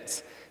the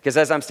events. Because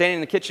as I'm standing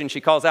in the kitchen,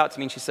 she calls out to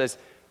me, and she says,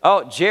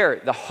 "Oh,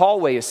 Jared, the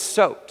hallway is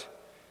soaked."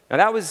 Now,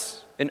 that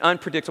was an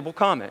unpredictable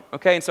comment,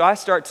 okay? And so I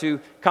start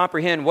to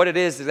comprehend what it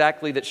is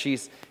exactly that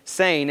she's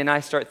saying, and I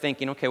start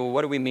thinking, okay, well,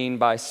 what do we mean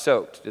by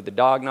soaked? Did the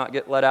dog not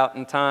get let out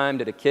in time?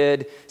 Did a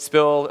kid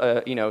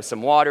spill,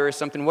 some water or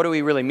something? What do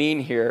we really mean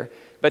here?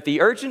 But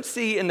the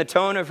urgency in the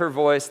tone of her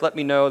voice let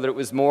me know that it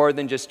was more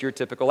than just your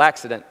typical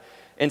accident.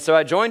 And so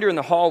I joined her in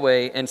the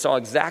hallway and saw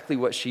exactly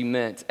what she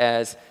meant,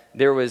 as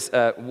there was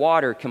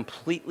water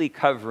completely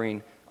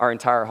covering our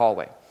entire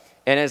hallway.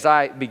 And as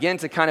I began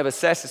to kind of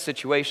assess the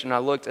situation, I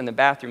looked in the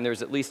bathroom. There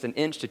was at least 1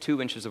 inch to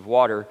 2 inches of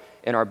water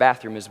in our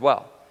bathroom as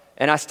well.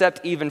 And I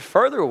stepped even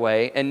further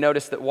away and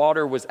noticed that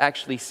water was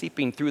actually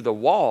seeping through the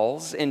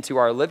walls into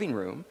our living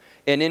room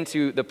and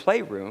into the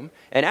playroom.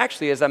 And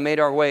actually, as I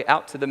made our way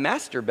out to the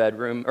master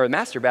bedroom or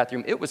master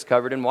bathroom, it was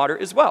covered in water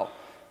as well.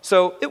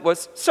 So it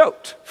was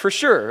soaked, for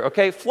sure,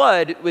 okay?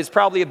 Flood was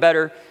probably a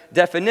better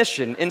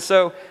definition. And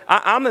so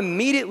I'm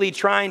immediately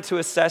trying to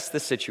assess the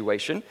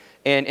situation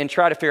and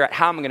try to figure out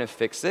how I'm going to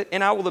fix it.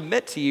 And I will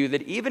admit to you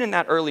that even in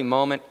that early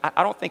moment,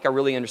 I don't think I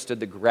really understood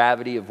the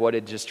gravity of what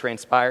had just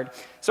transpired.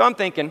 So I'm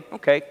thinking,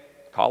 okay,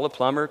 call a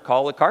plumber,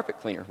 call a carpet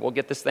cleaner. We'll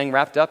get this thing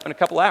wrapped up in a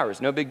couple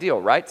hours. No big deal,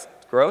 right? It's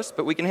gross,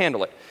 but we can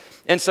handle it.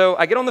 And so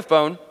I get on the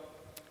phone,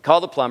 call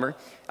the plumber.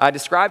 I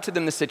describe to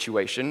them the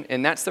situation,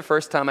 and that's the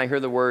first time I hear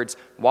the words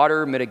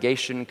water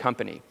mitigation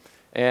company.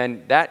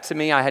 And that, to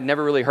me, I had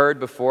never really heard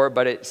before,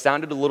 but it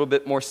sounded a little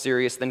bit more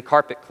serious than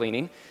carpet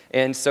cleaning.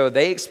 And so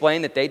they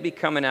explained that they'd be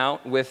coming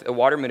out with a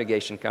water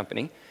mitigation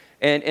company.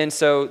 And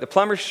so the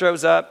plumber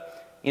shows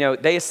up,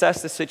 they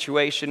assess the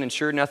situation, and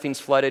sure, nothing's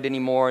flooded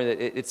anymore.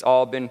 It's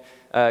all been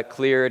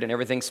cleared, and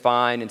everything's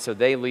fine, and so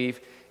they leave.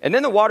 And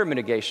then the water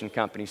mitigation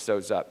company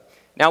shows up.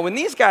 Now, when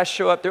these guys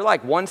show up, they're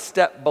like one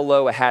step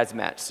below a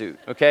hazmat suit,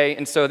 okay?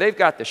 And so they've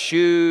got the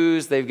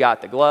shoes, they've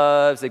got the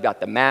gloves, they've got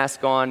the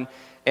mask on.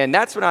 And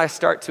that's when I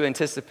start to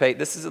anticipate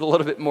this is a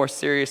little bit more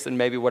serious than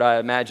maybe what I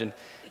imagined.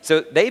 So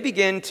they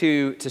begin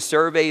to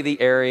survey the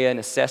area and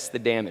assess the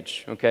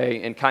damage,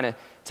 okay, and kind of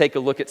take a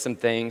look at some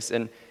things.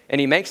 And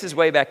he makes his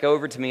way back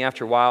over to me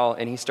after a while,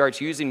 and he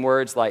starts using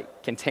words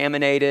like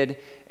contaminated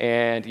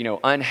and,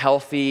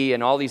 unhealthy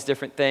and all these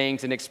different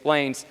things, and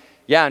explains,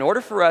 yeah, in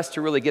order for us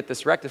to really get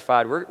this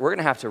rectified, we're going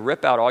to have to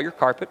rip out all your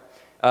carpet.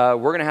 We're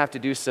going to have to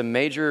do some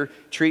major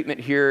treatment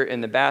here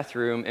in the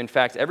bathroom. In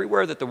fact,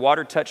 everywhere that the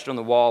water touched on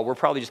the wall, we're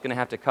probably just going to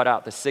have to cut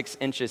out the 6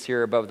 inches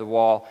here above the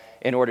wall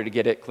in order to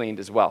get it cleaned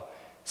as well.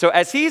 So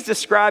as he's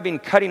describing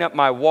cutting up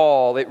my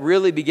wall, it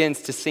really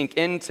begins to sink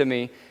into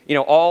me,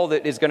 all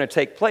that is going to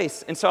take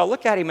place. And so I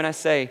look at him and I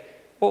say,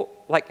 well,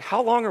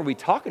 how long are we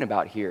talking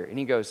about here? And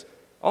he goes,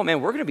 oh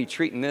man, we're going to be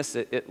treating this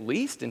at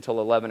least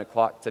until 11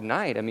 o'clock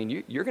tonight. I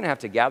mean, you're going to have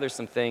to gather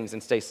some things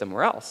and stay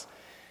somewhere else.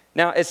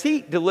 Now, as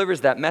he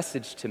delivers that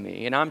message to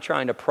me, and I'm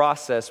trying to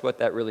process what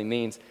that really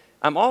means,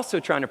 I'm also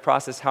trying to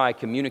process how I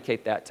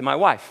communicate that to my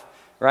wife,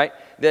 right?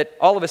 That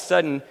all of a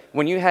sudden,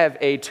 when you have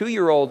a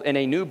 2-year-old and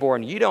a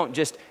newborn, you don't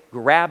just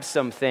grab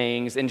some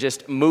things and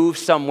just move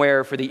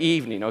somewhere for the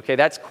evening, okay?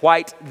 That's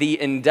quite the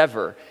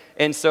endeavor.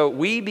 And so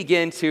we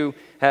begin to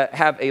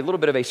have a little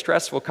bit of a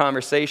stressful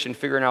conversation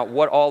figuring out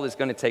what all is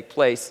going to take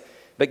place,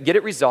 but get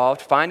it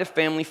resolved, find a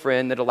family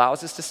friend that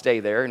allows us to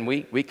stay there, and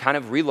we kind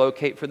of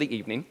relocate for the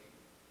evening.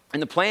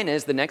 And the plan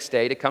is the next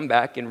day to come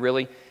back and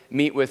really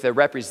meet with a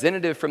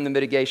representative from the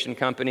mitigation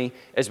company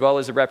as well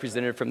as a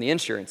representative from the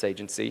insurance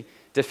agency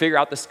to figure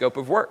out the scope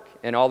of work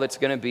and all that's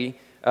going to be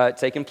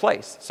taking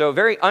place. So a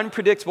very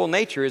unpredictable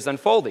nature is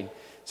unfolding.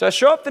 So I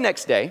show up the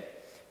next day,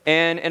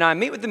 and I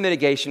meet with the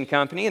mitigation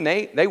company, and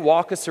they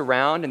walk us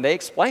around, and they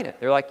explain it.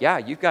 They're like, yeah,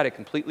 you've got to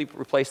completely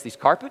replace these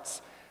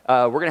carpets.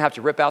 We're going to have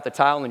to rip out the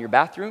tile in your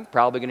bathroom,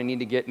 probably going to need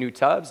to get new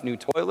tubs, new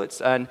toilets.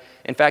 And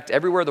in fact,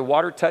 everywhere the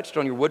water touched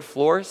on your wood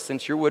floors,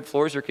 since your wood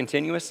floors are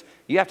continuous,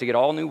 you have to get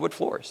all new wood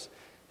floors.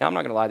 Now, I'm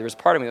not going to lie, there was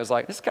part of me that was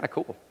like, this is kind of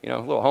cool. A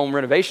little home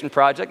renovation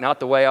project, not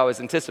the way I was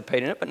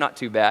anticipating it, but not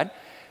too bad.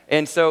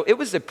 And so it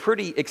was a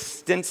pretty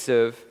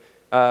extensive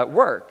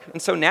work.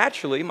 And so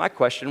naturally, my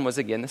question was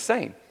again the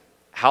same.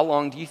 How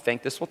long do you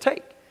think this will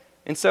take?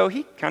 And so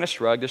he kind of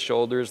shrugged his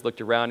shoulders,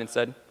 looked around and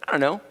said, I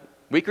don't know,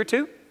 week or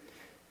two?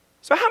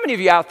 So how many of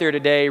you out there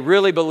today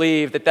really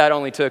believe that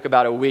only took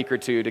about a week or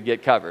two to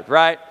get covered,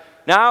 right?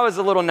 Now, I was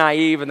a little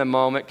naive in the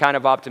moment, kind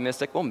of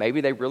optimistic. Well,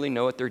 maybe they really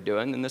know what they're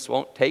doing, and this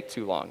won't take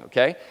too long,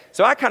 okay?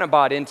 So I kind of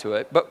bought into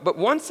it. But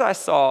once I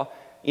saw,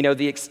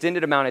 the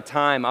extended amount of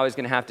time I was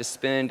going to have to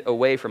spend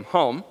away from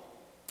home,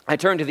 I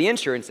turned to the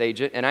insurance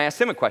agent, and I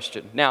asked him a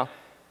question. Now,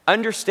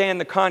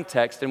 understand the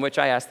context in which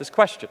I asked this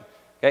question,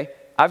 okay?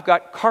 I've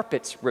got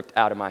carpets ripped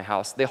out of my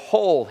house. The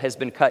hole has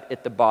been cut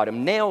at the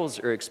bottom. Nails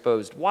are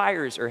exposed.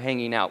 Wires are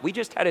hanging out. We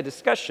just had a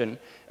discussion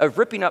of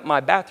ripping up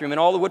my bathroom and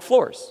all the wood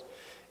floors.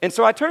 And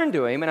so I turned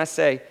to him and I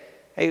say,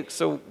 hey,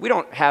 so we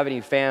don't have any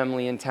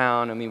family in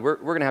town. I mean, we're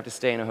going to have to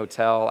stay in a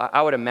hotel.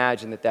 I would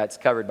imagine that's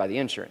covered by the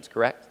insurance,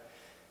 correct?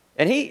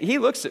 And he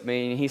looks at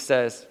me and he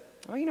says,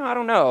 well, I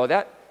don't know.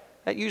 That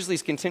usually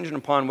is contingent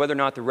upon whether or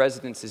not the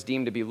residence is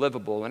deemed to be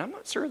livable, and I'm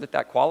not sure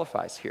that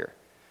qualifies here.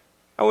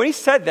 And when he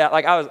said that,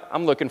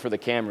 I'm looking for the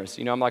cameras.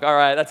 I'm like, all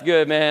right, that's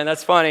good, man.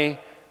 That's funny,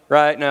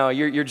 right? No,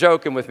 you're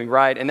joking with me,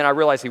 right? And then I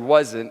realized he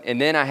wasn't. And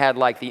then I had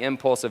the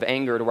impulse of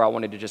anger to where I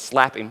wanted to just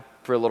slap him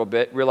for a little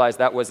bit. Realized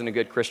that wasn't a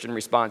good Christian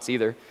response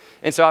either.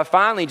 And so I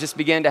finally just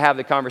began to have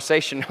the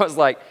conversation. I was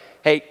like,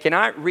 hey, can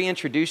I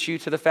reintroduce you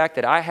to the fact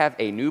that I have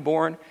a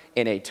newborn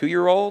and a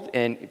 2-year-old?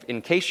 And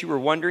in case you were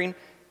wondering,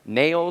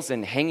 nails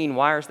and hanging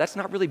wires, that's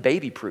not really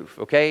baby-proof,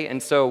 okay?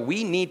 And so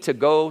we need to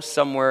go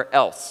somewhere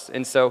else.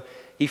 And so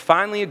he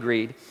finally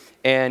agreed,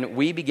 and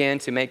we began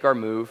to make our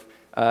move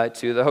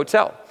to the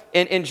hotel.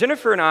 And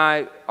Jennifer and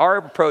I, our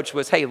approach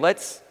was, hey,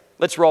 let's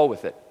roll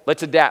with it.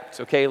 Let's adapt,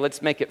 okay?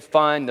 Let's make it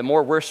fun. The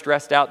more we're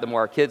stressed out, the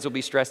more our kids will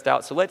be stressed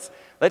out. So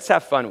let's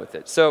have fun with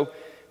it. So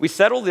we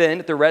settled in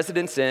at the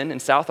Residence Inn in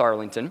South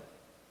Arlington.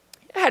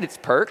 It had its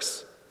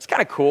perks. It's kind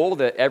of cool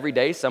that every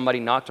day somebody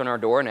knocked on our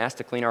door and asked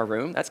to clean our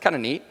room. That's kind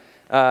of neat.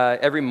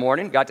 Every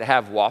morning, got to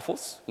have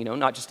waffles,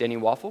 not just any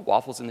waffle,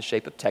 waffles in the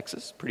shape of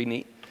Texas, pretty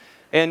neat.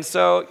 And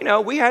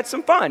so, we had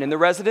some fun in the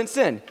Residence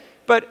Inn.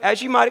 But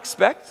as you might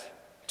expect,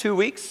 2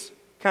 weeks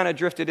kind of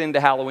drifted into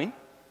Halloween.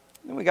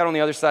 Then we got on the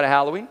other side of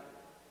Halloween,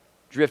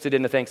 drifted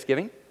into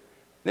Thanksgiving.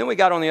 Then we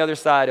got on the other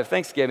side of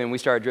Thanksgiving, we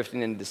started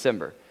drifting into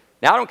December.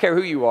 Now, I don't care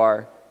who you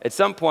are, at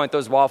some point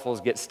those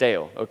waffles get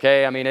stale,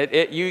 okay? I mean,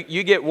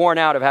 you get worn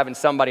out of having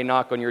somebody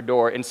knock on your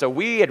door. And so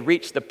we had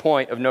reached the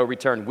point of no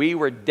return. We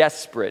were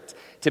desperate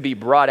to be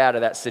brought out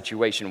of that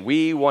situation.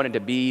 We wanted to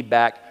be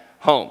back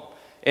home.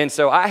 And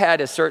so I had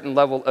a certain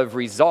level of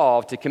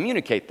resolve to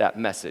communicate that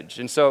message.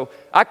 And so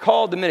I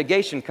called the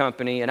mitigation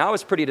company, and I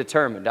was pretty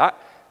determined.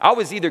 I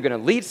was either going to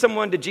lead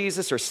someone to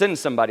Jesus or send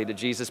somebody to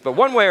Jesus, but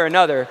one way or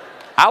another,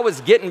 I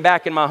was getting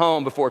back in my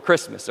home before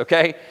Christmas,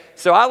 okay?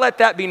 So I let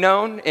that be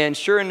known, and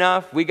sure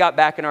enough, we got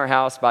back in our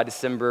house by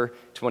December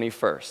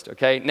 21st,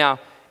 okay? Now,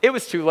 it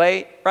was too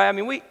late, right? I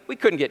mean, we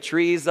couldn't get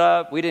trees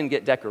up. We didn't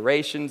get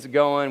decorations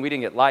going. We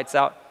didn't get lights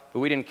out, but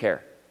we didn't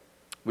care.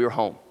 We were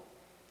home,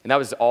 and that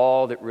was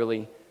all that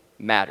really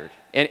mattered.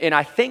 And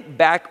I think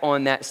back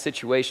on that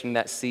situation,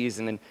 that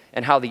season,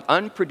 and how the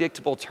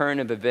unpredictable turn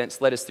of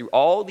events led us through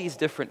all these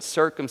different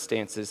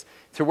circumstances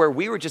to where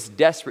we were just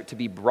desperate to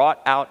be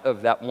brought out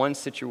of that one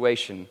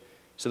situation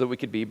so that we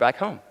could be back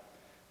home.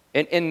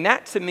 And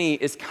that, to me,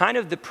 is kind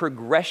of the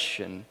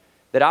progression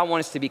that I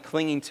want us to be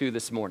clinging to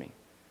this morning,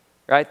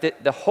 right?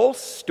 The whole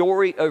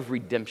story of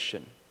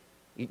redemption,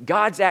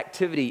 God's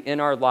activity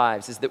in our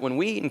lives is that when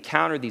we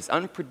encounter these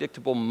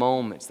unpredictable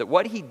moments, that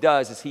what he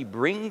does is he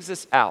brings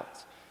us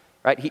out,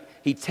 right?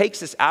 He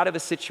takes us out of a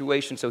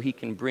situation so he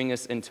can bring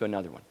us into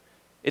another one.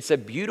 It's a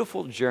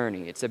beautiful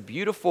journey. It's a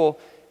beautiful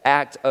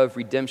act of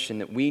redemption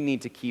that we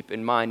need to keep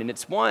in mind. And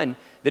it's one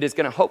that is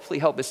going to hopefully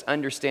help us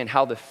understand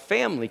how the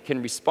family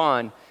can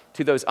respond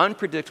to those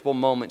unpredictable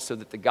moments so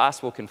that the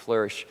gospel can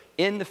flourish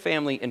in the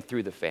family and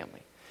through the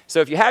family.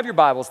 So if you have your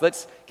Bibles,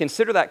 let's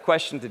consider that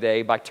question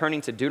today by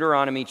turning to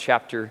Deuteronomy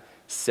chapter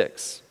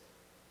 6.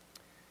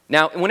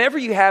 Now, whenever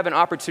you have an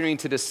opportunity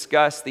to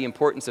discuss the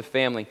importance of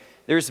family,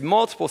 there's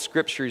multiple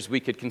scriptures we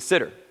could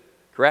consider,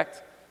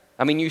 correct?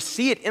 I mean, you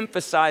see it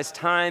emphasized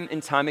time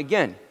and time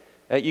again.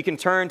 You can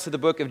turn to the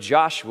book of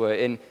Joshua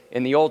in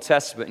the Old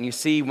Testament, and you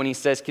see when he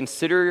says,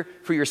 consider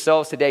for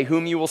yourselves today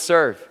whom you will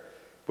serve,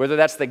 whether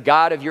that's the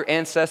God of your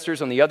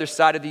ancestors on the other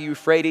side of the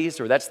Euphrates,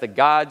 or that's the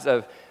gods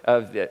of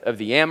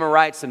the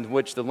Amorites in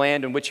which the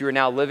land in which you are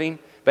now living.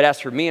 But as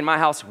for me and my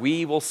house,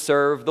 we will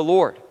serve the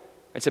Lord.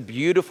 It's a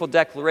beautiful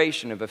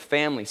declaration of a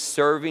family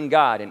serving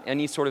God in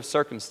any sort of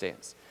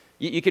circumstance.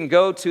 You can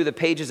go to the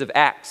pages of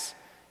Acts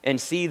and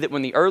see that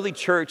when the early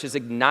church is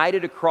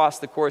ignited across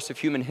the course of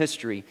human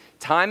history,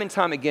 time and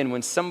time again,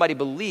 when somebody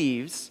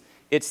believes,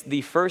 it's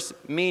the first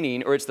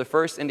meaning or it's the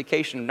first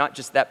indication of not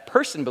just that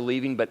person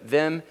believing, but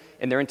them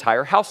and their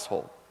entire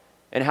household,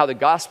 and how the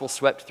gospel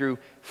swept through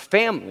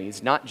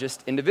families, not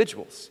just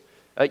individuals.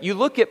 You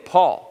look at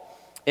Paul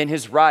in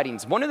his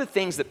writings. One of the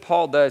things that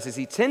Paul does is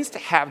he tends to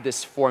have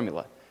this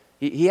formula.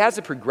 He has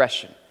a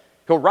progression.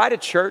 He'll write a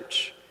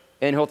church,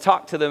 and he'll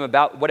talk to them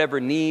about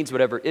whatever needs,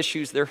 whatever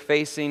issues they're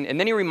facing, and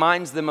then he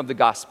reminds them of the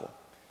gospel.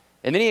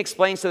 And then he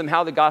explains to them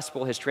how the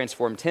gospel has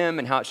transformed him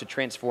and how it should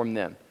transform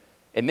them.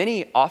 And then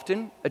he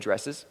often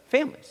addresses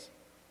families.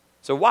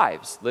 So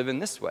wives live in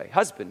this way,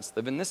 husbands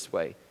live in this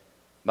way,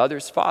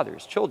 mothers,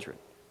 fathers, children.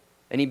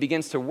 And he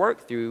begins to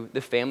work through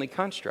the family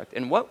construct.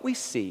 And what we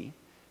see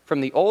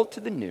from the old to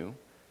the new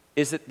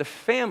is that the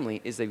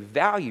family is a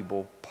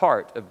valuable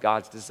part of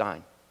God's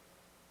design.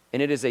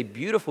 And it is a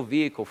beautiful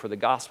vehicle for the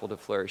gospel to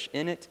flourish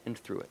in it and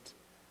through it.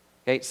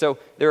 Okay, so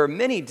there are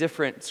many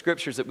different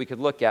scriptures that we could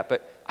look at,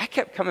 but I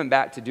kept coming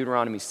back to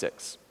Deuteronomy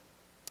 6.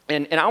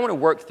 And I want to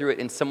work through it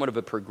in somewhat of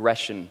a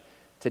progression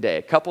today,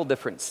 a couple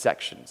different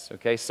sections.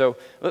 Okay, so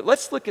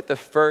let's look at the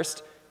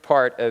first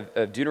part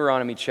of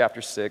Deuteronomy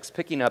chapter 6,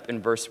 picking up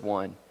in verse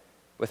 1,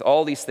 with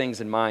all these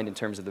things in mind in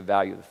terms of the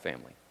value of the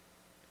family.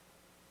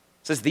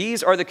 It says,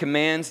 these are the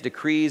commands,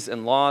 decrees,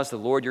 and laws the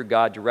Lord your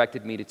God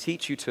directed me to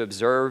teach you to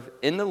observe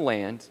in the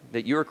land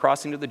that you are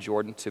crossing to the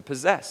Jordan to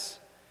possess,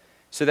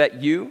 so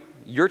that you,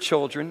 your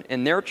children,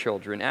 and their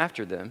children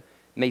after them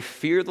may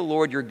fear the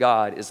Lord your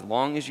God as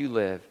long as you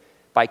live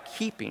by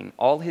keeping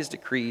all his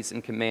decrees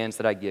and commands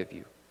that I give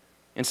you,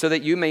 and so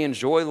that you may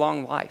enjoy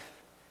long life.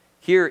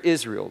 Hear,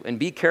 Israel, and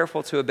be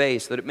careful to obey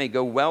so that it may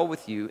go well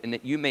with you and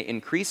that you may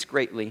increase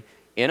greatly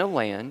in a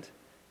land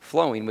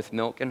flowing with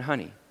milk and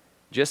honey,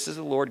 just as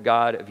the Lord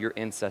God of your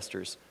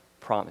ancestors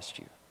promised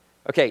you.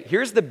 Okay,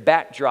 here's the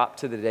backdrop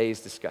to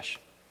today's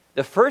discussion.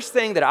 The first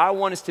thing that I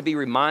want us to be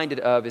reminded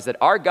of is that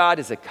our God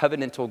is a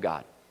covenantal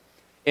God.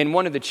 And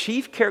one of the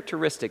chief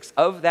characteristics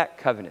of that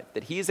covenant,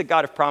 that he is a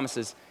God of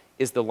promises,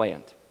 is the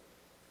land.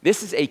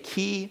 This is a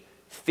key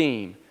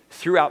theme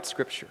throughout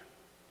Scripture.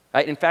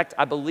 Right? In fact,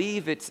 I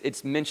believe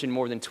it's mentioned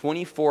more than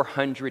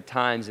 2,400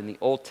 times in the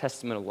Old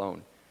Testament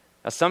alone.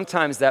 Now,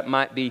 sometimes that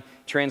might be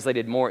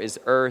translated more as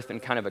earth in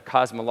kind of a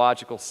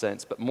cosmological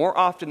sense, but more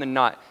often than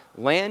not,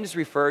 land is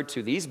referred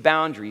to these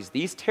boundaries,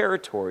 these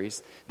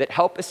territories that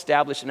help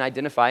establish and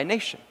identify a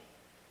nation.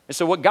 And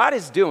so what God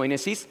is doing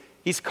is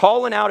he's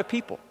calling out a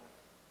people,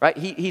 right?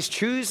 He's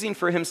choosing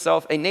for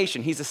himself a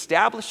nation. He's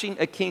establishing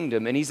a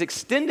kingdom, and he's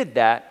extended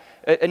that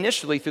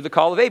initially through the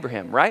call of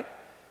Abraham, right?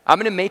 I'm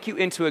going to make you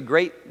into a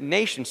great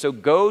nation, so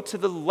go to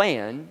the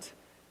land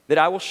that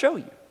I will show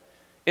you.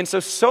 And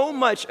so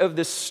much of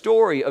the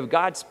story of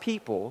God's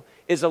people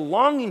is a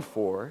longing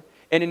for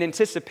and an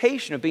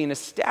anticipation of being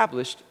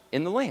established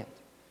in the land.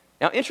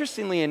 Now,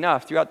 interestingly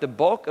enough, throughout the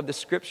bulk of the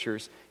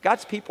scriptures,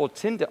 God's people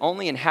tend to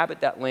only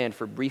inhabit that land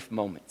for brief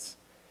moments.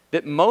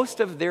 That most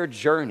of their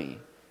journey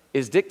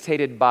is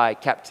dictated by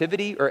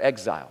captivity or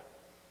exile.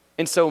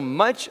 And so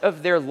much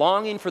of their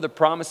longing for the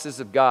promises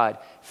of God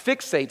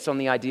fixates on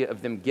the idea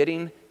of them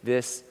getting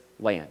this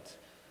land.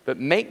 But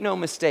make no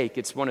mistake,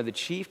 it's one of the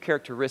chief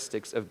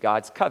characteristics of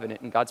God's covenant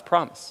and God's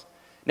promise.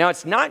 Now,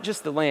 it's not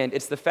just the land,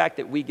 it's the fact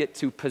that we get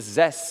to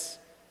possess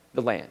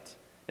the land.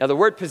 Now, the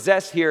word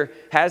possess here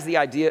has the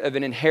idea of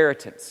an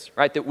inheritance,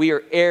 right? That we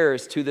are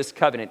heirs to this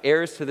covenant,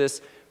 heirs to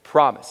this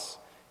promise.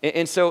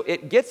 And so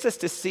it gets us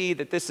to see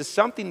that this is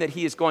something that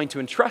he is going to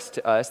entrust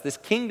to us, this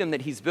kingdom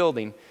that he's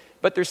building.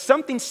 But there's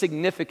something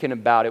significant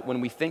about it when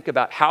we think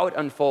about how it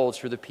unfolds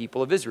for the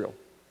people of Israel.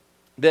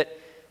 That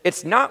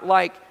it's not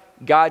like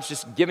God's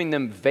just giving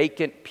them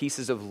vacant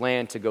pieces of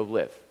land to go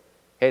live.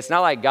 Okay, it's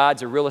not like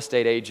God's a real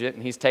estate agent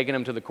and he's taking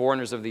them to the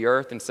corners of the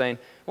earth and saying,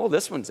 well,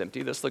 this one's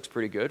empty. This looks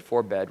pretty good.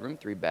 4-bedroom,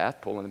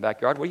 3-bath, pool in the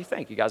backyard. What do you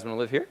think? You guys want to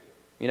live here?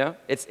 You know,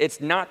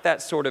 it's not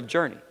that sort of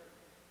journey.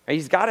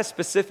 He's got a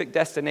specific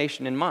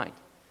destination in mind.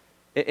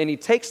 And he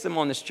takes them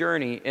on this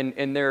journey,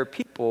 and there are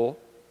people,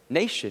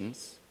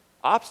 nations,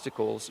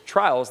 obstacles,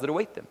 trials that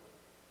await them.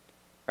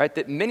 Right?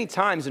 That many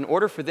times, in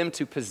order for them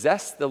to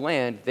possess the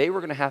land, they were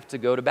going to have to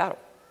go to battle.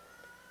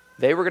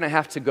 They were going to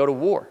have to go to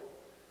war.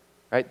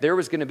 Right? There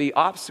was going to be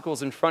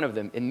obstacles in front of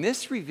them. And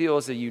this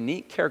reveals a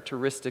unique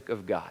characteristic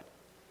of God.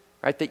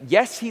 Right? That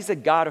yes, he's a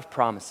God of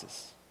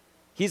promises.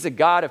 He's a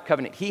God of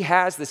covenant. He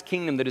has this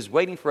kingdom that is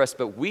waiting for us,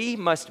 but we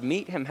must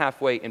meet him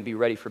halfway and be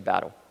ready for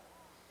battle.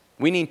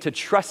 We need to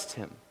trust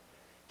him.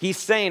 He's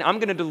saying, I'm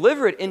going to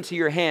deliver it into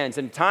your hands.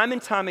 And time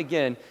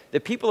again, the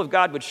people of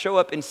God would show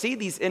up and see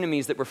these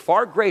enemies that were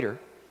far greater,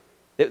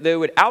 that they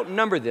would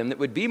outnumber them, that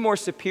would be more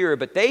superior,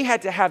 but they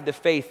had to have the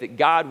faith that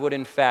God would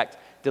in fact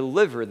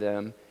deliver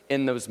them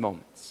in those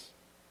moments.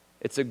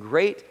 It's a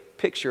great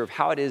picture of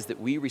how it is that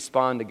we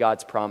respond to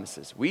God's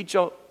promises. We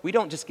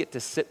don't just get to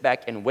sit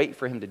back and wait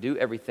for him to do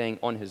everything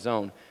on his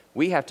own.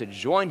 We have to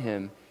join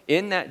him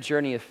in that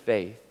journey of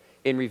faith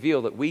and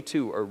reveal that we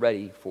too are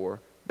ready for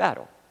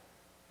battle,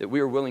 that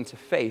we are willing to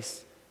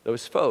face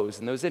those foes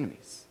and those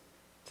enemies.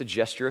 It's a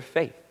gesture of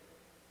faith.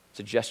 It's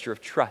a gesture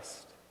of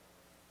trust.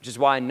 Which is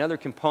why another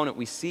component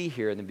we see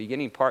here in the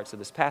beginning parts of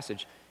this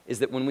passage is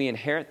that when we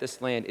inherit this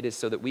land, it is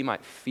so that we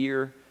might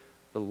fear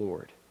the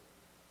Lord.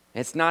 And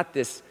it's not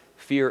this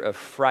fear of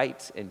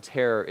fright and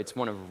terror. It's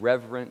one of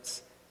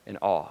reverence and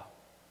awe.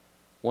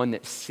 One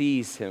that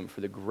sees him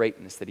for the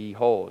greatness that he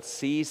holds,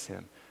 sees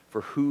him for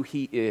who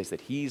he is,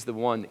 that he's the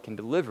one that can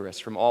deliver us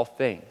from all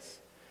things.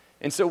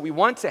 And so we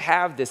want to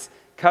have this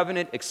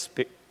covenant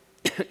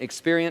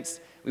experience.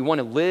 We want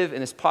to live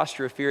in this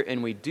posture of fear,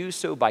 and we do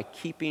so by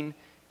keeping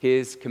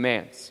his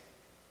commands.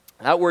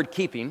 That word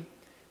keeping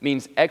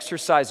means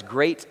exercise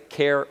great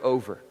care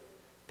over,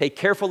 pay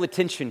careful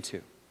attention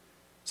to.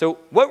 So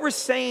what we're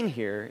saying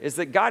here is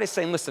that God is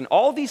saying, listen,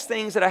 all these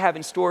things that I have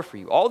in store for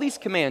you, all these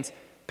commands,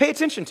 pay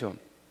attention to them.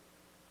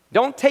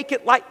 Don't take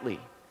it lightly.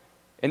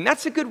 And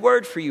that's a good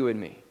word for you and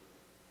me,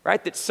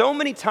 right? That so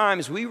many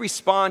times we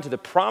respond to the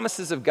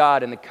promises of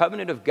God and the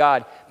covenant of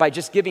God by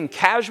just giving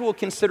casual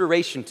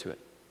consideration to it,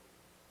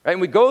 right?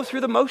 And we go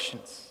through the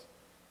motions.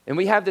 And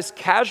we have this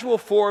casual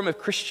form of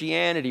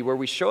Christianity where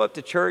we show up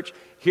to church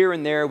here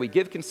and there, we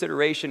give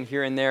consideration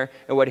here and there,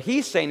 and what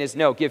he's saying is,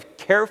 no, give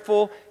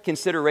careful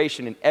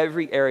consideration in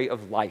every area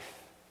of life.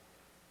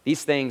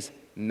 These things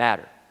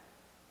matter.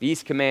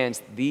 These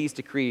commands, these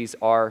decrees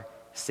are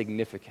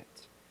significant.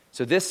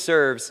 So this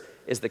serves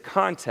as the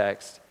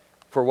context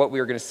for what we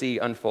are going to see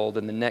unfold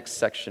in the next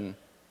section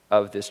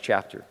of this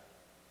chapter.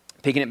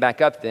 Picking it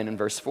back up then in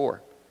verse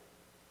 4.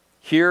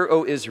 Hear,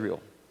 O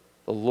Israel,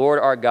 the Lord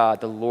our God,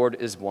 the Lord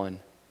is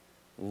one.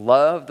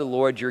 Love the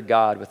Lord your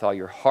God with all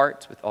your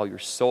heart, with all your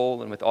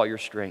soul, and with all your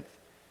strength.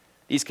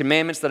 These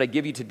commandments that I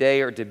give you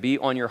today are to be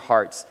on your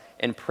hearts,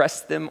 and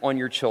press them on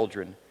your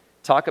children.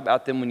 Talk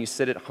about them when you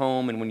sit at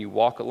home and when you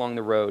walk along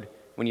the road,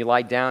 when you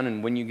lie down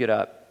and when you get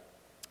up.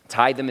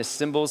 Tie them as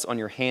symbols on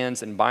your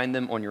hands and bind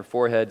them on your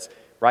foreheads.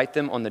 Write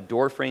them on the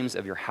doorframes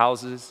of your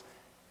houses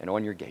and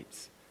on your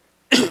gates.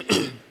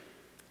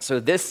 So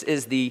this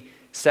is the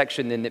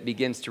section then that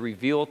begins to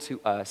reveal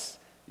to us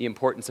the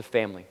importance of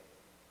family.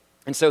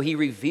 And so he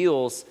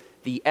reveals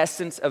the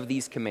essence of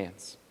these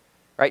commands.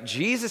 Right?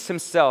 Jesus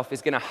himself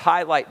is going to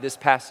highlight this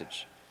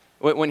passage.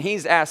 When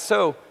he's asked,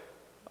 so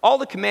all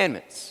the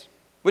commandments,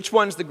 which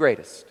one's the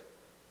greatest?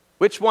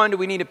 Which one do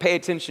we need to pay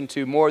attention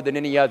to more than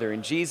any other?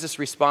 And Jesus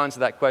responds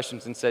to that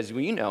question and says,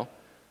 well, you know,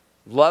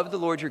 love the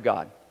Lord your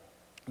God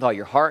with all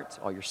your heart,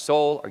 all your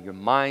soul, all your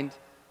mind,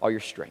 all your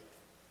strength.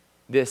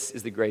 This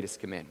is the greatest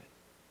commandment.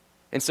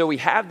 And so we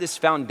have this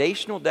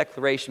foundational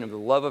declaration of the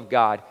love of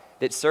God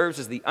that serves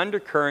as the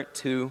undercurrent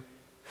to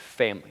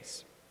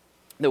families.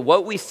 Now,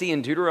 what we see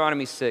in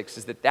Deuteronomy 6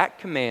 is that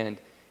command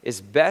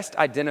is best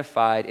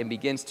identified and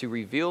begins to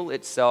reveal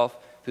itself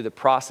through the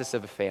process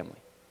of a family.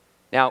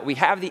 Now, we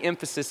have the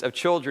emphasis of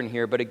children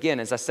here, but again,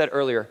 as I said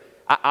earlier,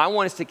 I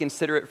want us to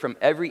consider it from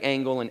every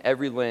angle and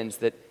every lens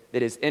that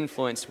is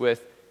influenced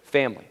with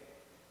family.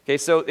 Okay,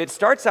 so it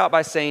starts out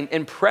by saying,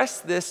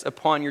 impress this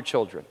upon your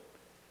children.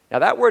 Now,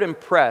 that word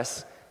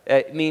impress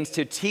means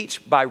to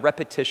teach by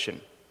repetition,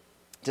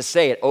 to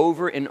say it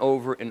over and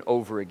over and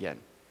over again,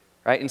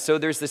 right? And so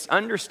there's this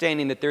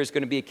understanding that there's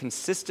going to be a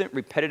consistent,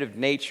 repetitive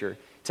nature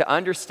to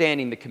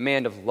understanding the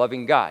command of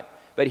loving God.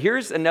 But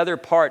here's another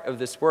part of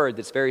this word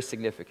that's very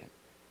significant.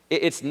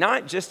 It's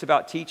not just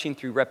about teaching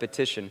through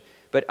repetition,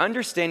 but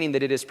understanding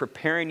that it is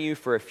preparing you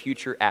for a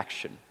future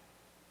action.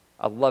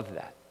 I love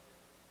that.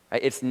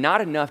 It's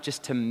not enough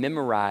just to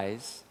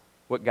memorize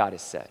what God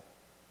has said,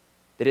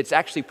 that it's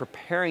actually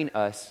preparing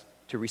us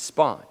to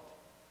respond.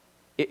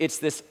 It's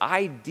this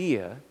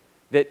idea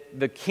that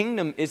the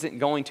kingdom isn't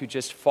going to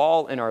just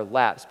fall in our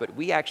laps, but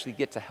we actually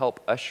get to help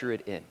usher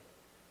it in.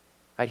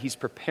 Right? He's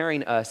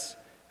preparing us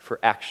for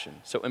action.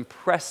 So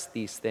impress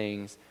these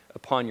things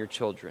upon your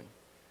children.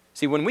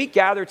 See, when we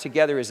gather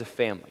together as a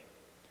family,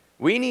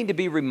 we need to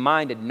be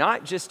reminded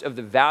not just of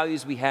the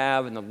values we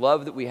have and the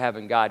love that we have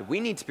in God.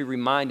 We need to be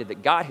reminded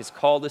that God has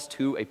called us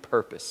to a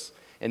purpose.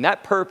 And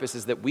that purpose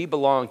is that we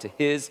belong to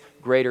His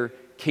greater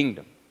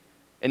kingdom.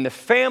 In the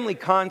family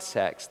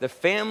context, the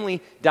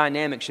family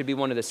dynamic should be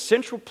one of the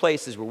central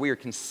places where we are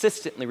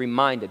consistently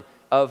reminded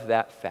of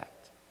that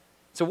fact.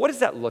 So what does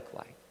that look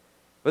like?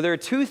 Well, there are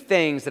two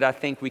things that I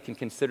think we can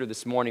consider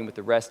this morning with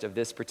the rest of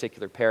this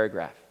particular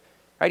paragraph.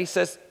 Right? He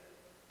says,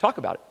 talk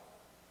about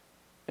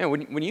it.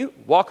 When you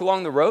walk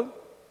along the road,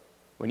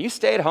 when you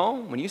stay at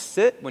home, when you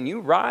sit, when you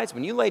rise,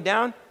 when you lay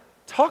down,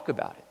 talk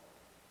about it.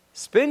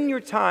 Spend your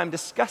time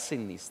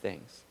discussing these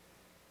things.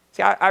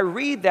 See, I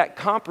read that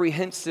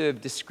comprehensive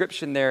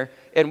description there,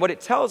 and what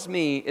it tells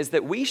me is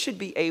that we should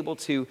be able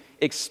to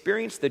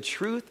experience the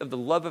truth of the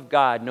love of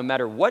God no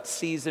matter what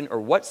season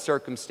or what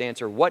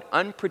circumstance or what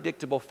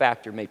unpredictable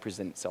factor may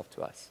present itself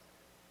to us.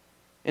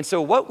 And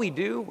so what we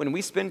do when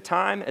we spend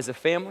time as a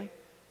family,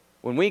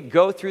 when we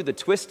go through the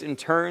twists and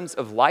turns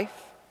of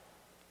life,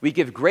 we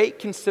give great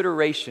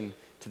consideration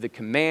to the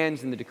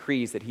commands and the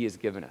decrees that He has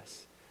given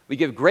us. We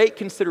give great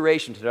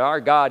consideration to that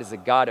our God is a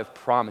God of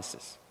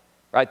promises,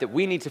 right? That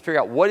we need to figure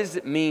out what does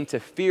it mean to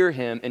fear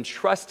Him and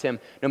trust Him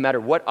no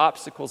matter what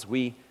obstacles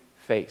we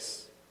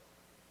face.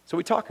 So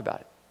we talk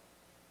about it.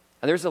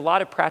 And there's a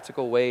lot of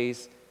practical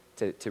ways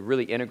to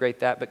really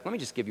integrate that, but let me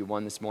just give you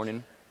one this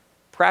morning.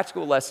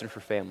 Practical lesson for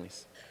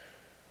families.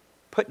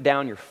 Put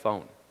down your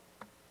phone.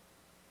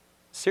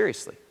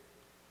 Seriously.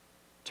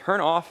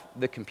 Turn off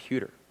the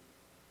computer.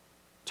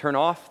 Turn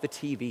off the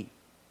TV.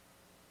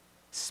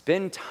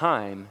 Spend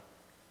time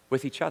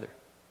with each other.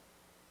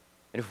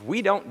 And if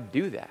we don't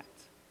do that,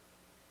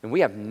 then we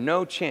have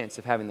no chance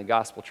of having the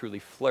gospel truly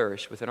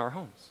flourish within our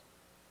homes.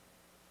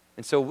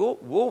 And so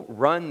we'll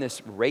run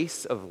this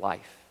race of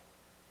life,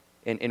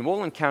 and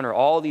we'll encounter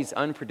all these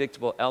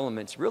unpredictable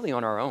elements really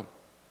on our own.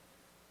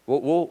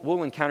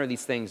 We'll encounter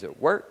these things at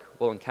work.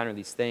 We'll encounter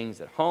these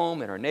things at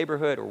home, in our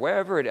neighborhood, or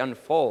wherever it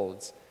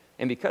unfolds.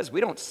 And because we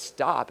don't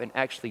stop and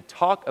actually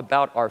talk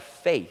about our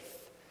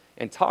faith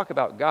and talk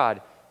about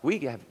God, we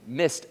have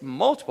missed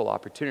multiple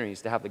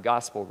opportunities to have the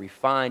gospel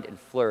refined and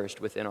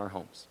flourished within our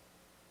homes.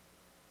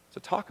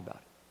 So talk about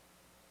it.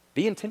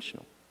 Be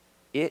intentional.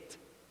 It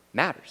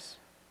matters.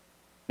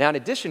 Now, in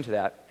addition to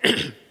that,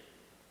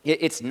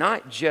 it's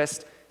not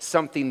just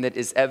something that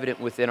is evident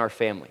within our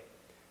family.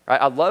 Right?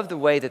 I love the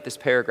way that this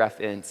paragraph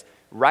ends.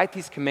 Write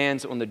these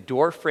commands on the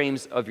door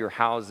frames of your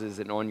houses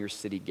and on your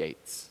city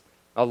gates.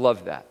 I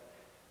love that.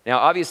 Now,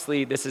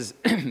 obviously, this is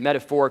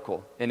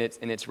metaphorical in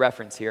its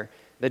reference here.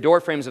 The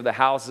door frames of the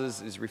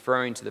houses is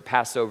referring to the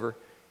Passover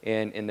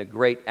and the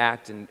great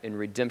act and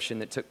redemption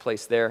that took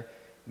place there.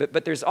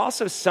 But there's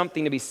also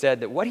something to be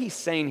said that what he's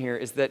saying here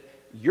is that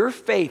your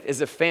faith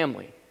as a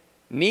family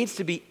needs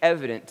to be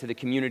evident to the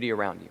community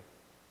around you.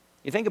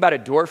 You think about a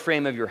door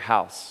frame of your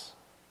house,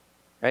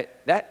 right?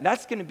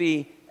 That's going to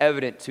be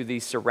evident to the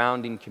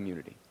surrounding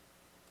community.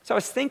 So I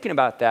was thinking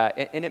about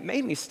that, and it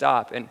made me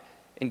stop and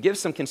give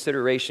some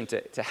consideration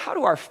to how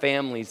do our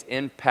families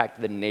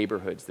impact the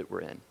neighborhoods that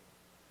we're in.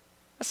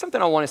 That's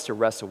something I want us to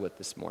wrestle with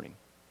this morning.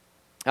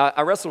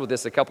 I wrestled with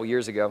this a couple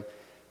years ago.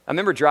 I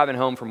remember driving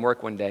home from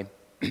work one day,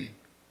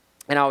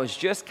 and I was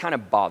just kind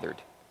of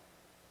bothered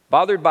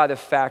by the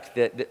fact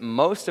that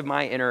most of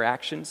my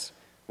interactions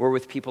were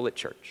with people at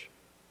church.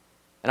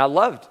 And I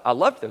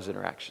loved those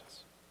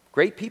interactions.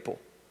 Great people,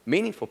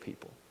 meaningful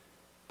people.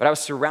 But I was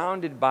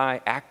surrounded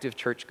by active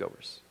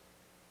churchgoers.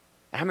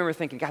 And I remember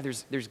thinking, God,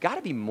 there's got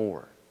to be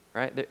more.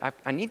 right?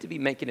 I need to be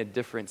making a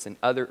difference in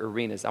other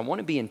arenas. I want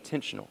to be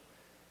intentional.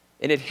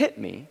 And it hit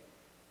me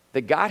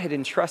that God had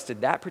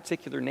entrusted that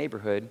particular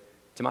neighborhood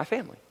to my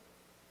family.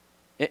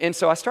 And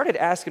so I started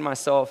asking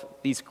myself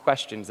these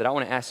questions that I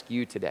want to ask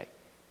you today,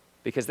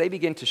 because they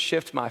begin to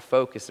shift my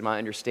focus and my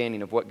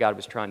understanding of what God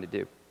was trying to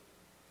do.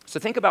 So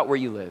think about where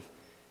you live.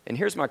 And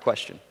here's my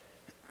question.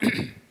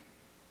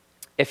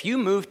 If you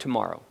moved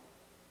tomorrow,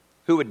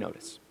 who would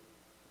notice?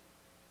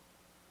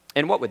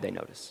 And what would they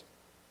notice?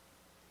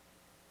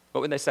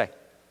 What would they say?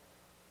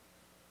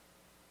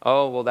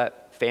 Oh, well,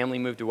 that family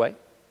moved away.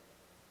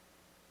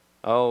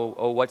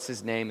 Oh, what's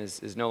his name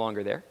is no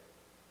longer there.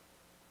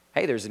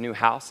 Hey, there's a new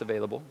house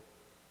available.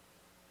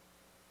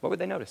 What would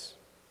they notice?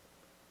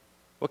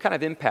 What kind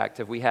of impact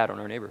have we had on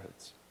our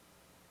neighborhoods?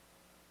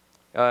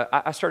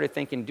 I started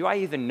thinking, do I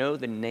even know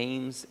the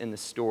names and the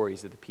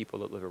stories of the people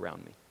that live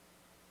around me?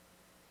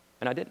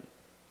 And I didn't.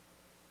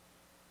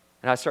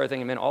 And I started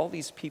thinking, man, all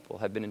these people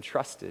have been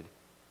entrusted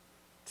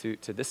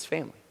to this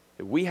family.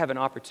 That we have an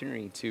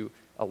opportunity to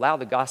allow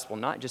the gospel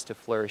not just to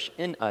flourish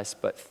in us,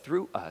 but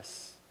through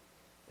us,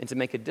 and to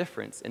make a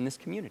difference in this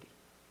community.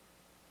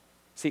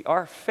 See,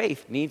 our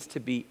faith needs to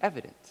be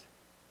evident.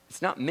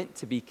 It's not meant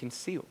to be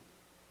concealed.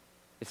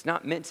 It's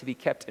not meant to be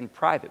kept in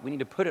private. We need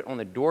to put it on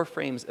the door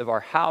frames of our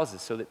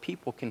houses so that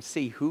people can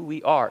see who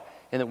we are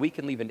and that we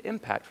can leave an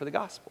impact for the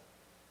gospel.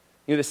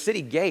 You know, the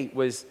city gate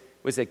was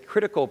a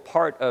critical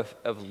part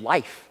of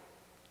life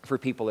for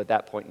people at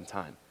that point in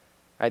time.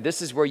 Right?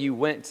 This is where you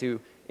went to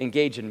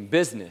engage in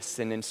business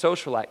and in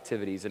social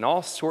activities and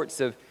all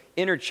sorts of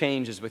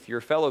interchanges with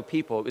your fellow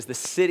people. It was the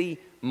city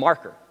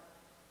marker.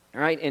 All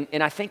right?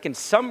 And I think in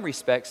some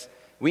respects,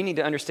 we need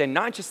to understand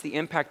not just the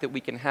impact that we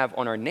can have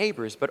on our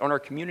neighbors, but on our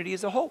community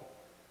as a whole.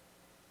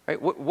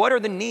 Right? What are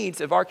the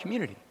needs of our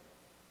community?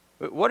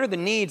 What are the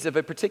needs of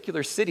a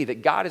particular city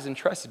that God has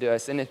entrusted to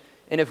us? And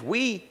if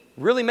we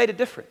really made a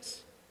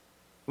difference,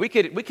 we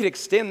could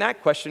extend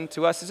that question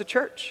to us as a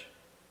church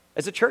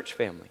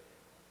family.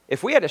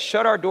 If we had to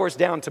shut our doors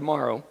down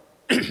tomorrow,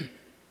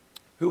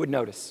 who would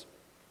notice?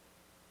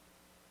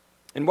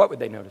 And what would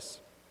they notice?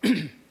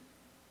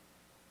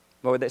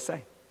 What would they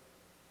say?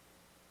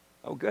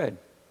 Oh, good.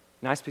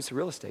 Nice piece of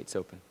real estate's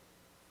open.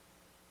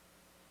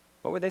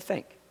 What would they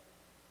think?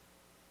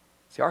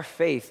 See, our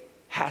faith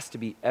has to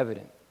be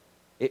evident.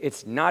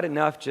 It's not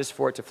enough just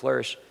for it to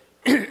flourish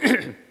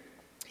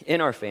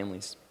in our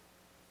families,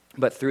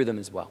 but through them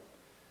as well.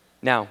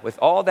 Now, with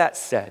all that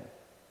said,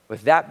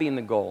 with that being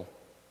the goal,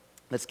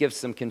 let's give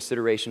some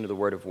consideration to the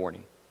word of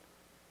warning.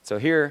 So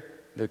here,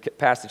 the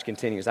passage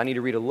continues. I need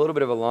to read a little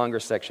bit of a longer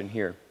section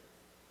here,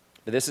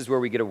 but this is where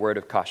we get a word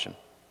of caution.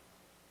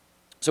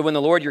 So when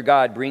the Lord your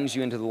God brings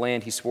you into the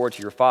land he swore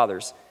to your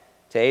fathers,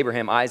 to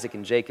Abraham, Isaac,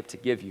 and Jacob to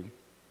give you,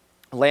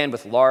 a land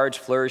with large,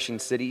 flourishing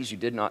cities you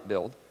did not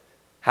build,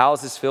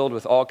 houses filled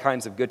with all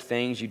kinds of good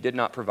things you did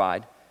not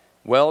provide,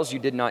 wells you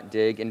did not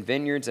dig, and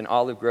vineyards and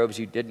olive groves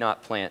you did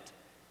not plant,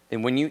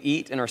 then when you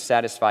eat and are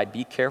satisfied,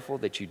 be careful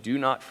that you do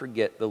not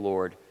forget the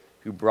Lord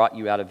who brought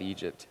you out of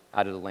Egypt,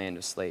 out of the land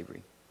of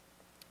slavery.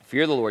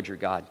 Fear the Lord your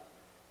God.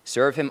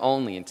 Serve him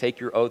only and take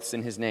your oaths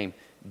in his name.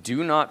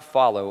 Do not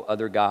follow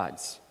other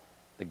gods,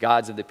 the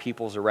gods of the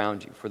peoples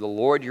around you. For the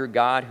Lord your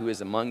God who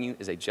is among you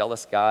is a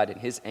jealous God, and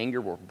his anger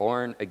will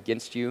burn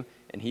against you,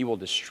 and he will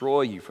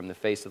destroy you from the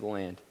face of the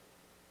land.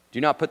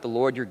 Do not put the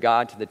Lord your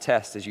God to the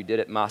test as you did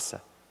at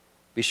Massah.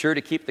 Be sure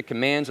to keep the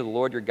commands of the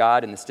Lord your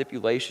God and the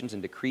stipulations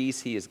and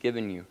decrees he has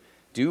given you.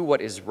 Do what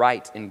is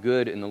right and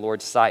good in the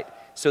Lord's sight,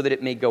 so that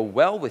it may go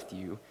well with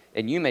you,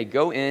 and you may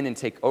go in and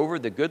take over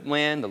the good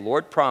land the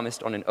Lord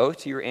promised on an oath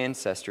to your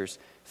ancestors,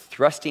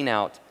 thrusting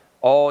out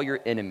all your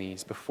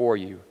enemies before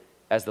you,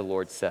 as the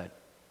Lord said.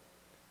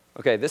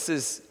 Okay, this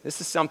is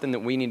something that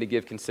we need to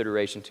give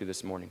consideration to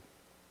this morning.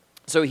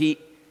 So he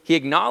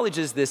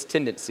acknowledges this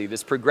tendency,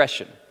 this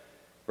progression,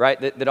 right?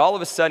 That all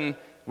of a sudden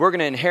we're going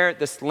to inherit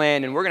this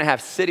land and we're going to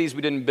have cities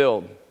we didn't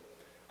build,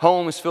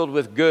 homes filled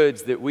with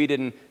goods that we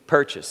didn't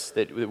purchase,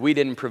 that we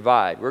didn't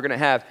provide. We're going to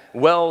have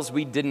wells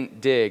we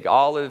didn't dig,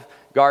 olive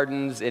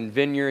gardens and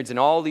vineyards and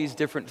all these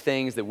different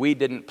things that we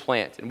didn't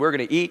plant. And we're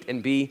going to eat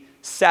and be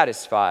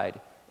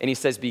satisfied. And he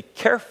says, be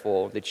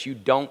careful that you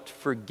don't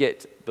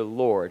forget the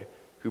Lord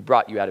who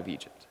brought you out of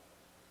Egypt.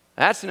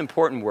 That's an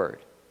important word.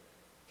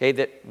 Okay,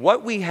 that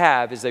what we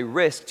have is a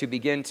risk to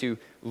begin to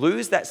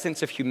lose that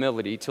sense of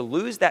humility, to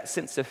lose that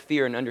sense of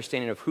fear and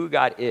understanding of who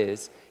God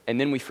is, and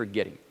then we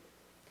forget him.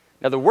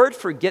 Now, the word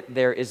forget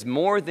there is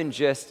more than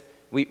just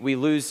we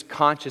lose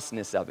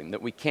consciousness of him,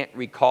 that we can't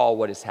recall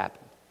what has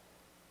happened.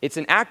 It's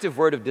an active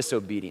word of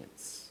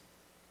disobedience.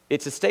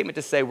 It's a statement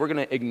to say we're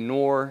going to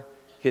ignore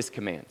his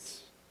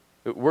commands.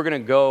 We're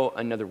going to go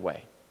another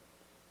way,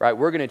 right?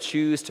 We're going to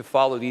choose to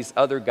follow these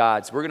other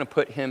gods. We're going to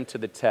put him to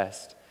the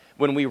test.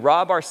 When we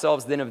rob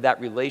ourselves then of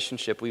that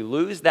relationship, we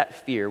lose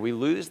that fear, we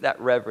lose that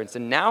reverence,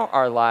 and now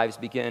our lives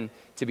begin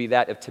to be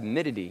that of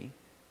timidity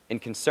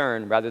and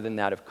concern rather than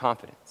that of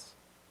confidence.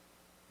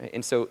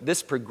 And so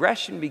this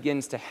progression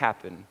begins to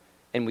happen,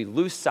 and we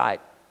lose sight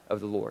of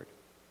the Lord.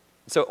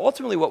 So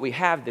ultimately what we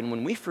have then,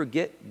 when we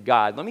forget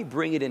God, let me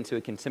bring it into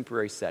a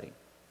contemporary setting.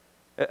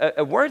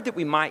 A word that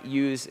we might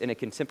use in a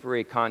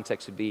contemporary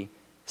context would be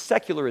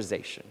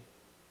secularization.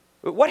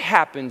 But what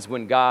happens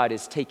when God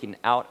is taken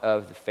out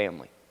of the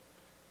family?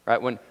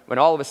 Right? When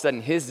all of a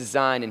sudden his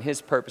design and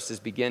his purposes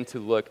begin to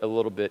look a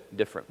little bit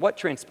different. What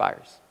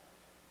transpires?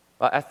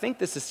 Well, I think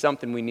this is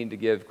something we need to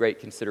give great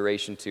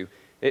consideration to.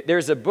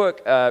 There's a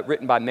book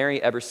written by Mary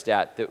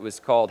Eberstadt that was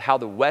called How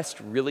the West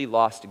Really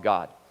Lost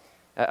God.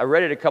 I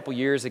read it a couple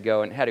years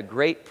ago and it had a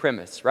great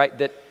premise, right?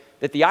 That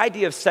the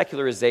idea of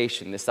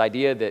secularization, this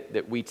idea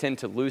that we tend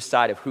to lose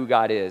sight of who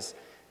God is,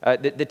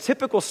 the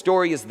typical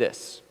story is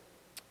this,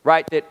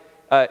 right?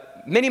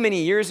 That many,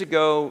 many years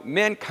ago,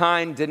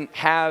 mankind didn't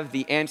have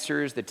the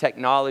answers, the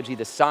technology,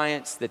 the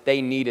science that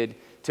they needed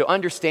to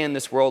understand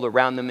this world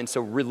around them, and so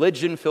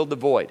religion filled the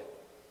void.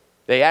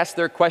 They asked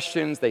their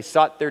questions, they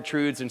sought their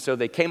truths, and so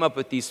they came up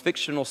with these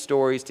fictional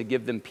stories to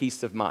give them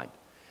peace of mind.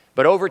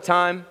 But over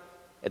time,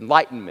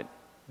 enlightenment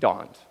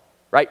dawned,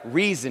 right?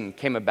 Reason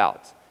came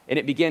about, and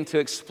it began to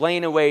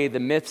explain away the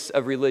myths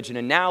of religion.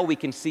 And now we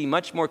can see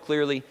much more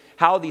clearly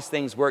how these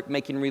things work,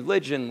 making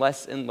religion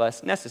less and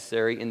less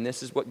necessary, and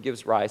this is what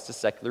gives rise to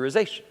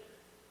secularization.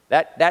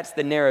 That's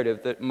the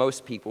narrative that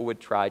most people would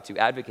try to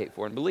advocate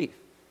for and believe.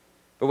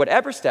 But what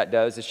Eberstadt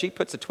does is she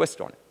puts a twist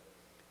on it.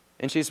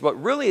 And she says,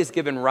 what really has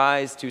given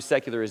rise to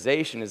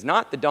secularization is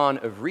not the dawn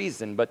of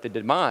reason, but the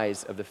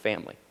demise of the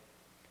family.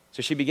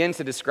 So she begins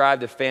to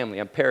describe the family,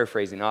 I'm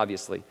paraphrasing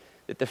obviously,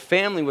 that the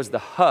family was the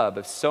hub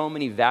of so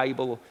many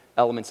valuable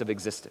elements of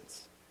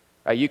existence.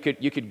 You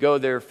could go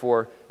there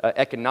for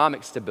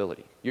economic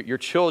stability. Your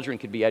children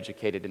could be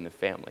educated in the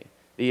family.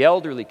 The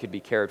elderly could be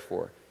cared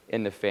for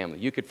in the family.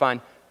 You could find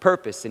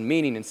purpose and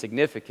meaning and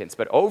significance.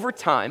 But over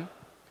time,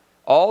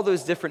 all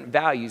those different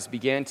values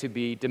began to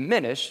be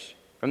diminished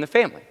from the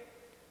family.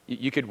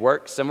 You could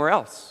work somewhere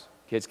else.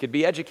 Kids could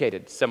be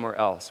educated somewhere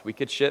else. We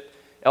could ship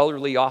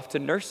elderly off to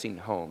nursing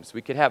homes.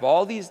 We could have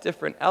all these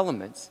different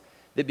elements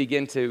that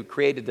begin to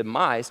create a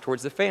demise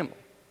towards the family.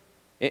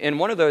 And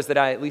one of those that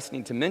I at least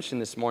need to mention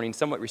this morning,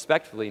 somewhat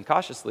respectfully and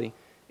cautiously,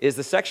 is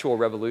the sexual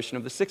revolution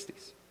of the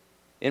 60s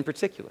in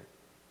particular.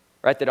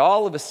 Right? That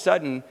all of a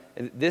sudden,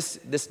 this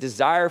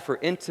desire for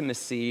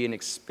intimacy and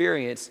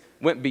experience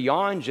went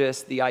beyond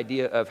just the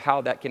idea of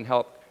how that can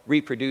help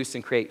reproduce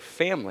and create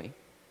family,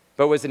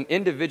 but was an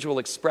individual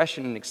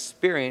expression and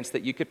experience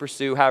that you could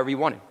pursue however you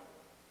wanted.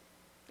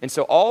 And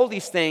so all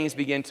these things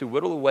began to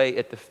whittle away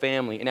at the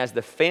family, and as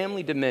the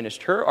family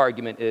diminished, her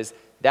argument is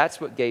that's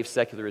what gave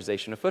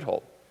secularization a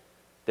foothold.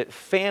 That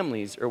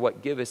families are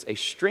what give us a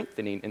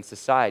strengthening in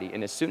society,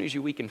 and as soon as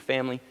you weaken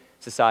family,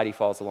 society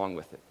falls along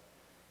with it.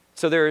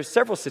 So there are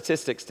several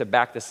statistics to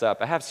back this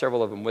up. I have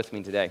several of them with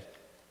me today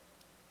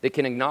that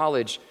can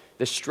acknowledge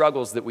the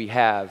struggles that we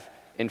have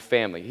in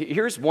family.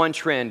 Here's one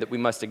trend that we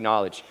must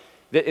acknowledge.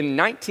 That in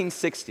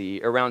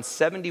 1960, around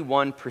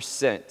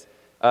 71%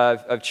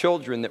 of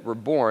children that were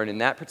born in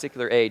that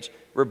particular age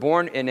were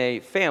born in a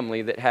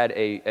family that had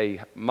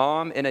a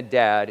mom and a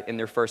dad in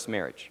their first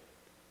marriage.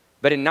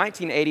 But in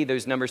 1980,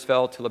 those numbers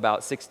fell to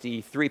about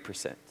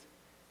 63%.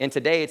 And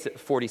today, it's at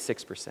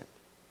 46%.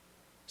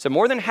 So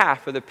more than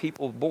half of the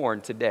people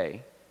born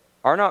today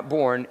are not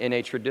born in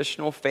a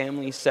traditional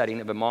family setting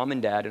of a mom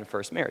and dad in a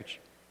first marriage.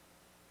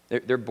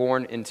 They're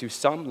born into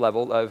some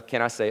level of,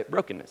 can I say it,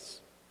 brokenness.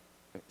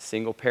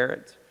 Single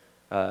parent,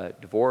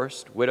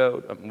 divorced,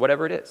 widowed,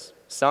 whatever it is.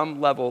 Some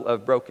level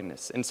of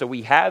brokenness. And so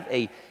we have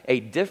a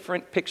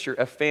different picture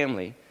of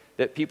family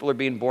that people are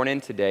being born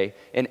in today.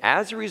 And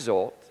as a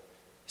result,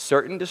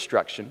 certain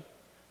destruction,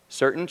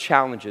 certain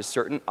challenges,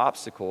 certain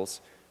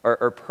obstacles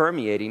are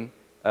permeating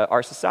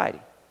our society.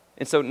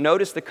 And so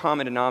notice the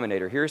common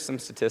denominator. Here are some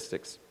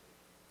statistics.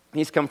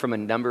 These come from a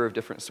number of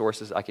different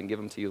sources. I can give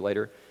them to you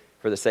later.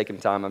 For the sake of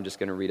time, I'm just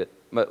going to read it.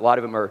 But a lot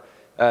of them are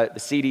the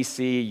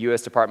CDC,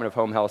 U.S. Department of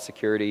Home Health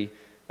Security,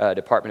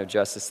 Department of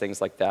Justice,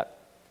 things like that.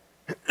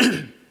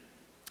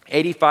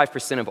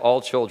 85% of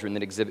all children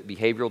that exhibit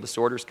behavioral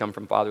disorders come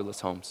from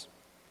fatherless homes.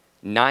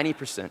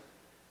 90%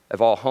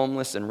 of all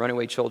homeless and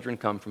runaway children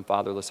come from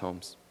fatherless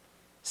homes.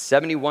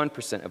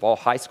 71% of all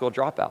high school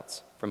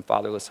dropouts from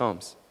fatherless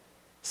homes.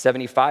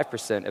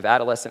 75% of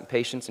adolescent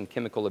patients in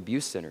chemical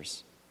abuse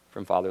centers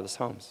from fatherless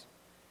homes.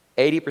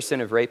 80%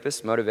 of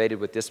rapists motivated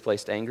with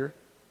displaced anger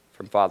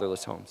from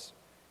fatherless homes.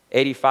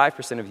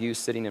 85% of youth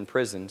sitting in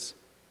prisons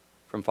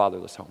from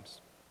fatherless homes.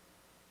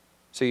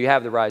 So you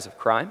have the rise of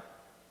crime,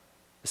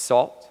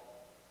 assault,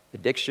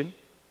 addiction,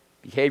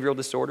 behavioral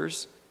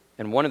disorders,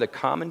 and one of the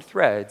common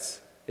threads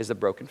is a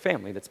broken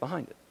family that's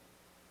behind it.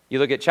 You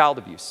look at child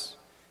abuse.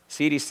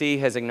 CDC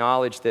has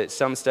acknowledged that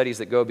some studies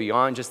that go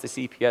beyond just the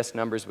CPS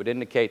numbers would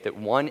indicate that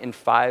 1 in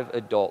 5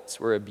 adults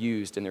were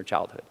abused in their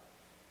childhood.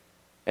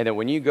 And that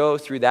when you go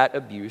through that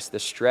abuse, the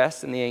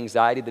stress and the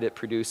anxiety that it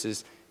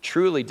produces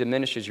truly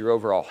diminishes your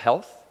overall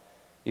health,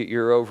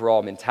 your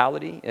overall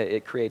mentality.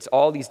 It creates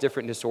all these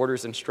different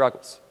disorders and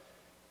struggles.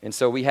 And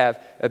so we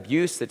have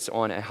abuse that's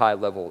on a high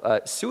level.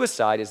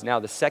 Suicide is now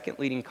the second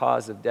leading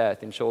cause of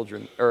death in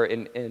children, or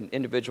in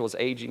individuals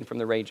aging from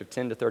the range of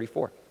 10 to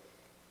 34.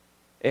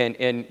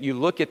 And you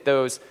look at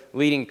those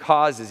leading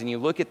causes and you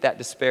look at that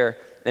despair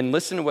and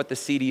listen to what the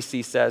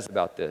CDC says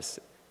about this.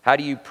 How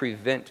do you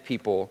prevent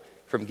people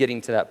from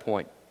getting to that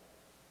point?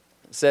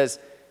 It says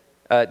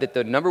that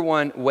the number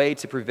one way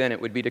to prevent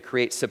it would be to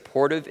create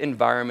supportive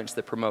environments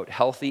that promote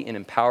healthy and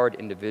empowered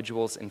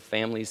individuals and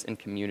families and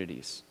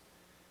communities.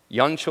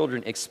 Young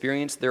children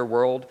experience their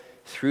world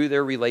through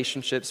their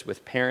relationships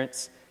with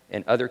parents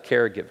and other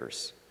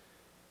caregivers.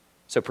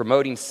 So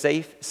promoting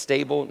safe,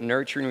 stable,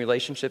 nurturing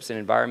relationships and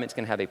environments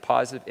can have a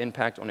positive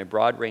impact on a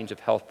broad range of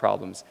health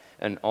problems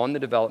and on the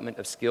development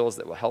of skills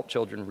that will help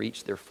children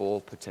reach their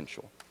full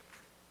potential.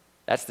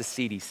 That's the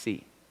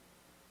CDC,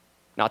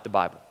 not the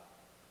Bible.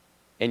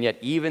 And yet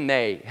even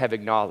they have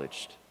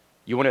acknowledged,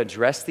 you want to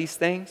address these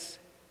things?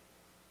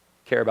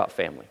 Care about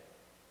family.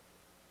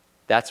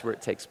 That's where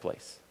it takes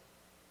place.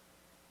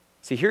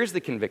 See, here's the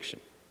conviction.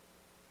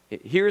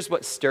 Here's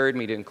what stirred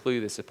me to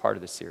include this as part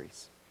of the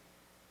series.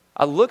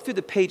 I look through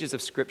the pages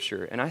of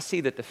Scripture and I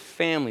see that the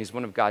family is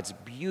one of God's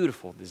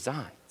beautiful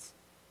designs.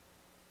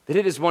 That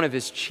it is one of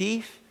His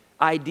chief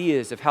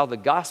ideas of how the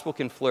gospel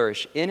can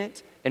flourish in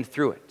it and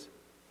through it.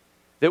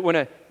 That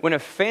when a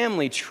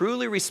family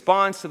truly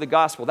responds to the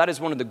gospel, that is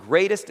one of the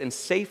greatest and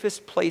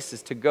safest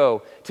places to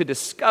go to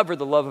discover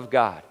the love of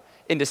God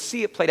and to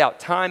see it played out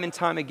time and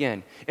time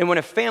again. And when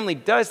a family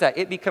does that,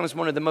 it becomes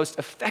one of the most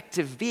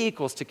effective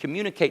vehicles to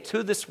communicate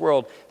to this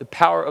world the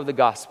power of the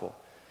gospel.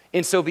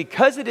 And so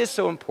because it is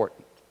so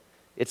important,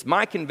 it's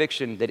my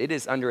conviction that it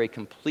is under a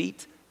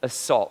complete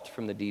assault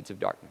from the deeds of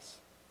darkness.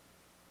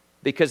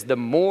 Because the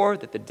more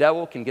that the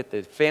devil can get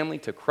the family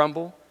to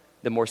crumble,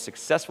 the more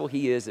successful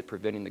he is at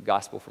preventing the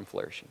gospel from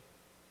flourishing.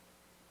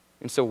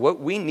 And so what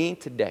we need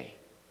today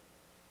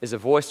is a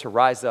voice to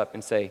rise up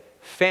and say,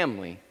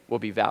 family will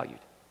be valued.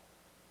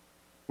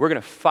 We're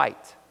going to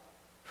fight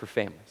for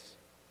families.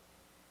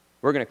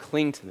 We're going to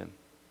cling to them.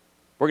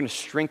 We're going to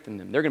strengthen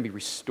them. They're going to be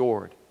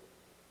restored.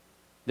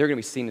 They're going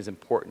to be seen as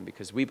important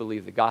because we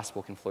believe the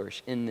gospel can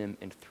flourish in them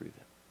and through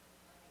them.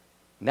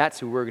 And that's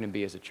who we're going to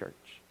be as a church.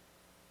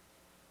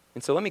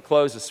 And so let me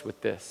close this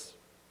with this.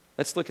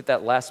 Let's look at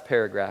that last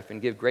paragraph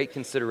and give great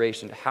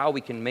consideration to how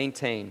we can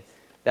maintain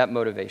that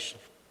motivation.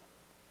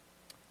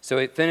 So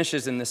it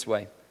finishes in this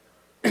way.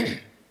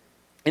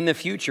 In the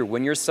future,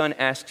 when your son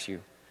asks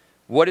you,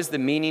 what is the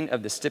meaning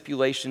of the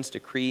stipulations,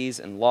 decrees,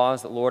 and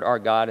laws that Lord our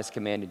God has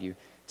commanded you?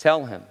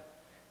 Tell him,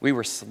 we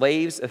were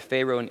slaves of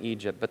Pharaoh in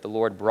Egypt, but the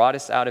Lord brought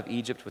us out of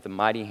Egypt with a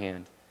mighty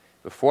hand.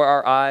 Before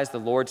our eyes, the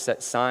Lord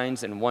set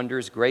signs and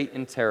wonders great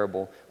and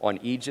terrible on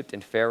Egypt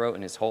and Pharaoh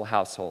and his whole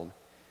household.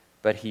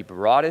 But he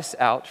brought us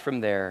out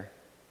from there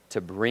to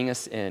bring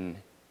us in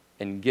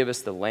and give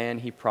us the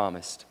land he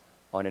promised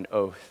on an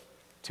oath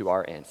to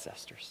our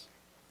ancestors.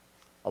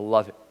 I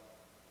love it.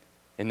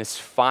 In this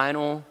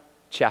final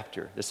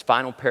chapter, this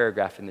final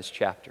paragraph in this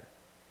chapter,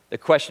 the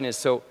question is,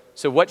 so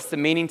what's the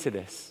meaning to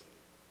this?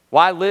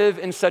 Why live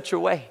in such a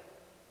way?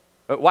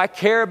 Why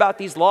care about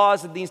these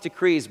laws and these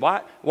decrees?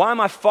 Why am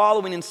I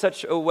following in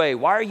such a way?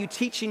 Why are you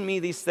teaching me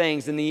these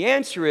things? And the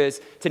answer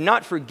is to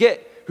not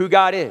forget who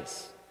God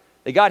is.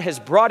 That God has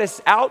brought us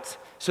out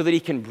so that he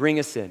can bring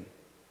us in.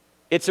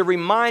 It's a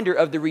reminder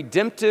of the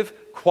redemptive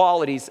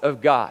qualities of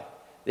God.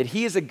 That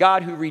he is a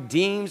God who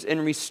redeems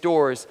and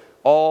restores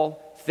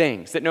all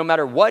things. That no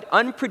matter what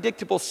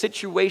unpredictable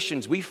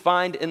situations we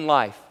find in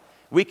life,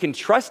 we can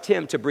trust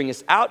him to bring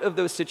us out of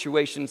those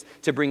situations,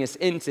 to bring us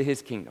into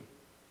his kingdom.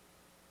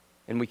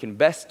 And we can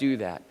best do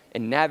that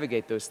and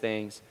navigate those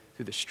things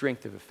through the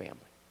strength of a family.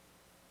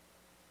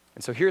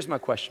 And so here's my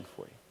question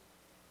for you.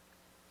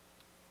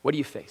 What do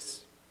you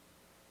face?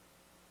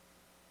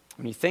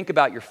 When you think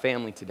about your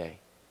family today,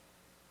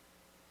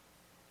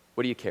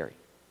 what do you carry?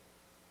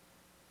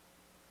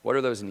 What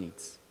are those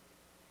needs?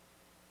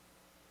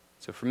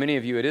 So for many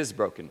of you, it is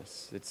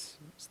brokenness. It's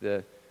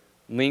the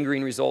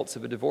lingering results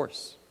of a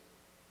divorce.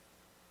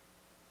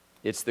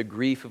 It's the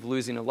grief of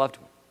losing a loved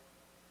one.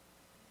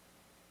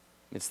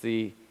 It's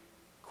the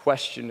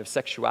question of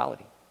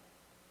sexuality.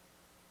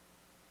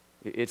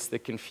 It's the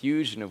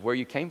confusion of where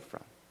you came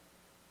from,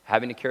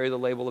 having to carry the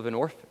label of an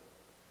orphan,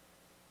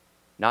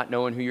 not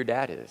knowing who your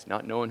dad is,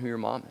 not knowing who your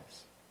mom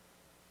is,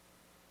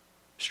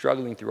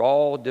 struggling through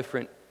all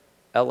different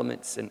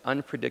elements and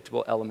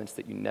unpredictable elements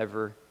that you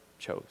never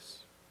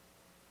chose.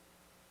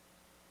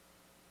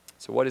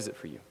 So what is it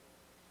for you?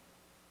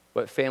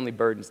 What family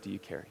burdens do you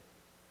carry?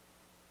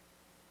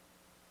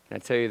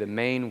 And I tell you, the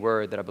main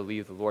word that I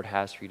believe the Lord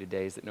has for you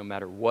today is that no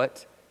matter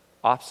what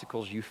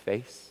obstacles you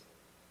face,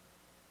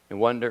 no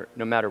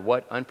matter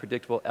what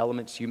unpredictable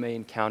elements you may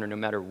encounter, no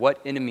matter what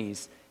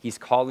enemies he's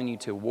calling you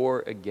to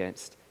war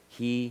against,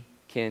 he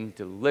can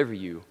deliver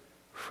you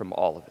from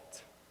all of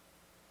it.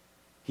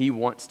 He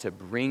wants to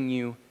bring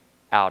you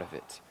out of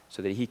it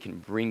so that he can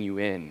bring you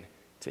in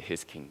to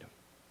his kingdom.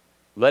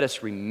 Let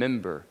us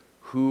remember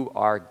who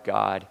our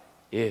God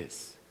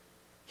is.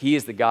 He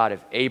is the God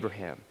of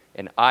Abraham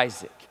and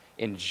Isaac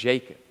in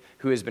Jacob,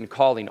 who has been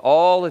calling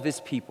all of his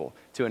people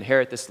to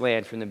inherit this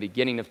land from the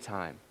beginning of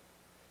time.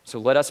 So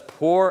let us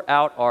pour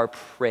out our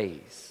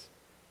praise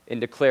and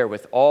declare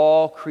with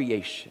all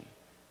creation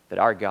that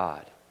our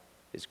God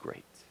is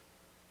great.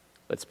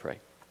 Let's pray.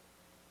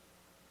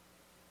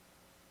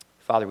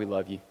 Father, we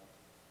love you.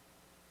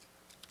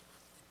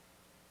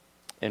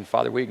 And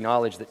Father, we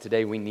acknowledge that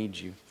today we need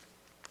you.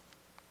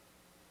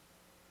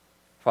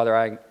 Father,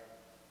 I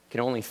can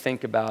only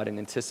think about and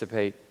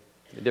anticipate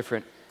the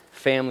different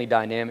family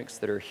dynamics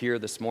that are here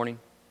this morning,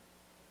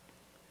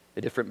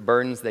 the different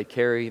burdens they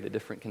carry, the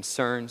different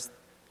concerns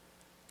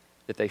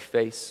that they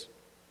face.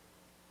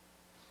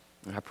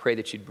 And I pray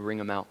that you'd bring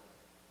them out.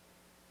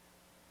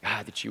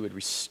 God, that you would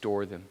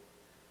restore them.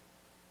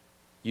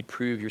 You'd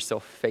prove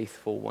yourself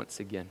faithful once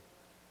again.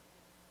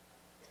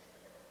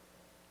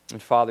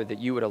 And Father, that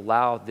you would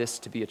allow this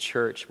to be a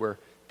church where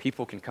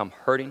people can come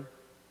hurting,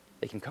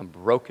 they can come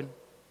broken,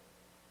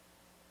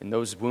 and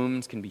those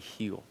wounds can be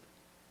healed.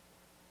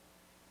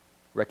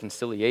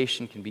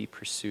 Reconciliation can be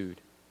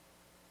pursued.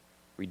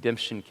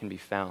 Redemption can be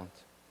found.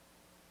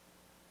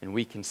 And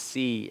we can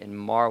see and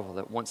marvel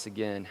at once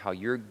again how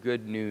your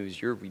good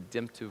news, your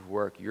redemptive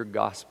work, your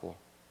gospel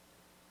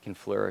can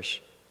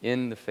flourish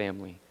in the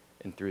family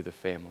and through the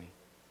family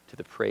to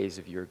the praise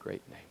of your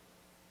great name.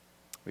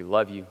 We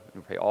love you and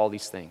we pray all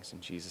these things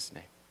in Jesus'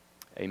 name.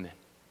 Amen.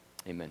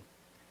 Amen.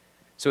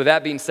 So with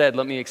that being said,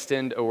 let me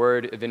extend a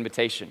word of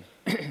invitation.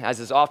 As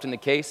is often the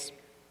case,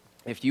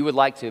 if you would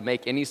like to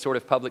make any sort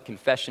of public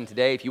confession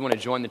today, if you want to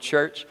join the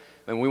church,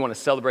 and we want to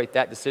celebrate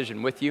that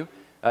decision with you,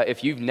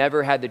 if you've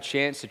never had the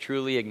chance to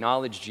truly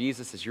acknowledge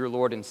Jesus as your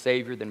Lord and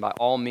Savior, then by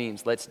all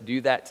means, let's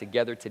do that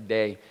together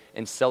today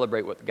and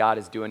celebrate what God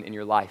is doing in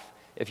your life.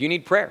 If you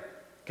need prayer,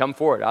 come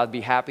forward. I'd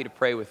be happy to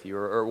pray with you,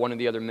 or one of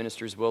the other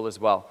ministers will as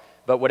well.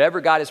 But whatever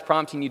God is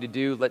prompting you to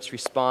do, let's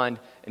respond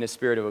in a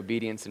spirit of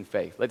obedience and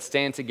faith. Let's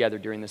stand together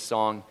during this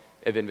song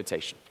of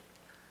invitation.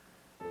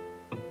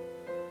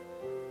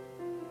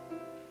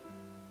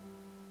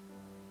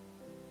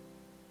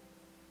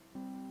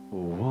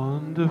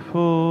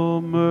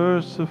 Wonderful,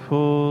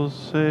 merciful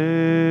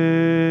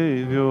Savior,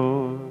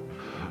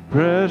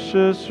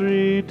 precious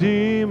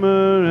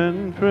Redeemer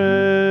and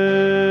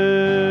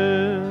friend,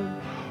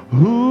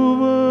 who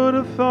would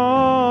have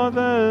thought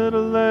that a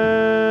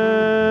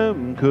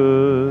lamb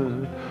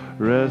could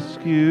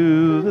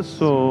rescue the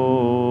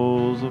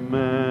souls of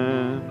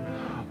man?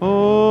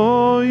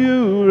 Oh,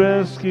 you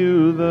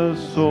rescue the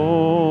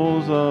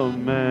souls of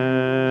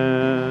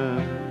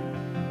man.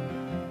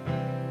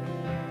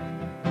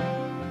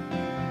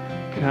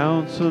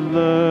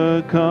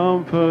 Counselor,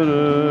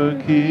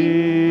 Comforter,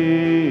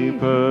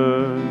 Keeper,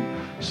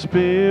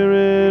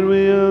 Spirit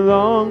we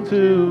long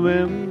to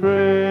embrace.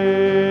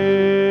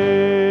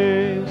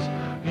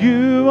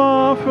 You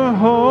offer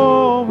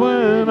hope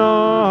when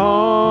our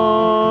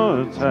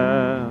hearts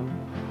have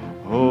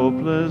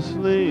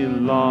hopelessly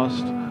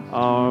lost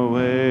our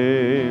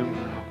way.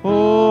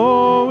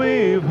 Oh,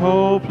 we've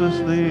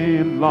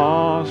hopelessly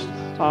lost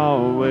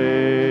our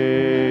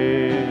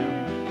way.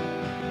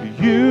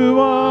 You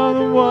are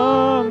the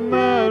one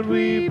that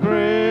we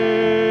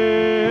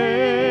praise.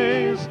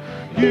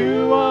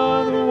 You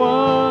are the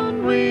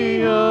one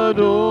we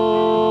adore.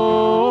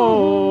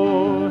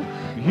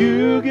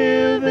 You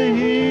give the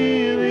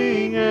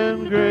healing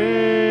and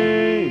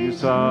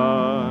grace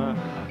our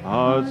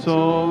hearts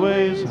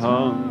always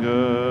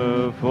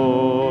hunger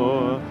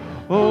for.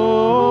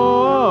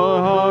 Oh,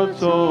 our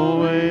hearts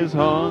always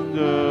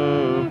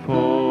hunger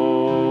for.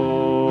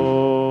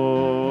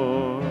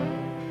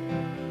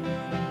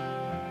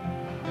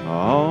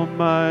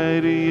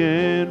 Almighty,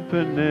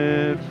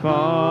 infinite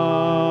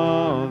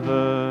Father,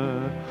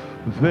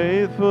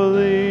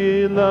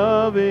 faithfully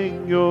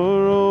loving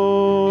your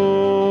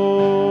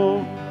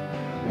own.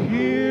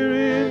 Here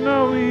in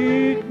our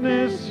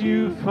weakness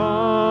you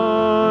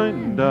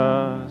find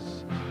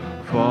us,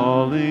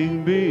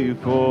 falling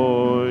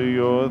before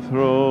your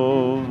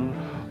throne.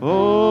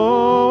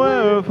 Oh,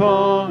 we're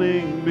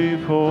falling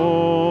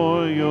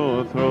before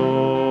your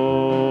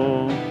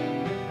throne.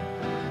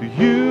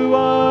 You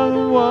are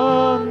the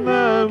one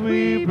that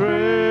we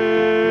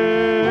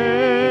praise.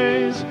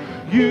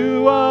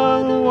 You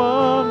are the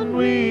one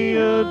we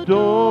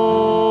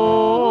adore.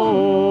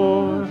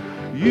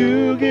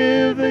 You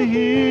give the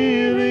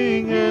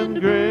healing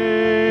and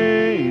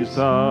grace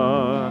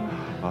our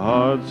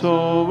hearts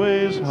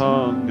always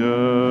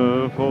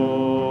hunger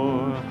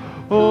for.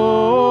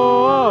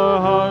 Oh, our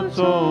hearts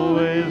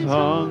always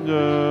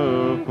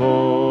hunger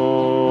for.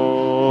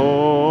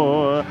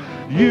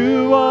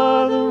 You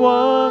are the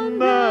one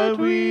that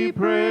we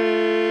praise.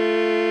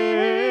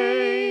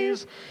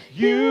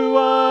 You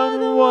are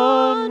the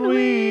one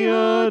we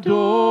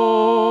adore.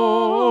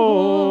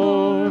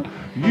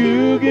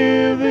 You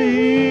give the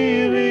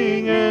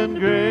healing and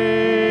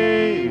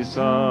grace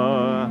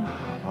our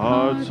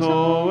hearts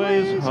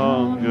always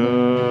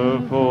hunger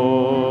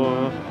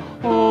for.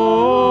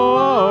 Oh,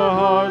 our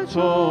hearts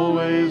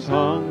always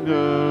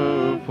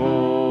hunger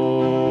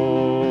for.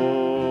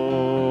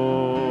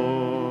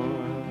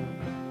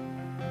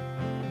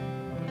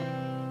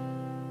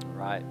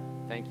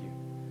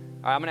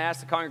 All right, I'm going to ask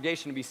the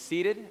congregation to be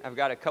seated. I've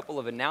got a couple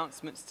of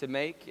announcements to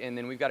make, and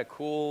then we've got a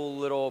cool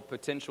little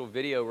potential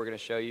video we're going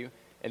to show you.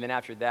 And then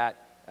after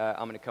that,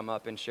 I'm going to come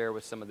up and share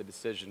with some of the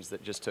decisions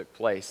that just took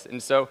place.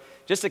 And so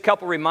just a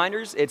couple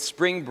reminders. It's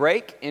spring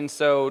break, and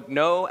so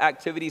no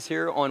activities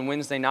here on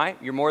Wednesday night.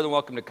 You're more than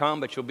welcome to come,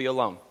 but you'll be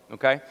alone,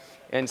 okay?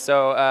 And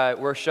so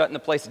we're shutting the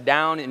place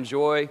down.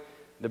 Enjoy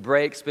the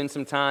break. Spend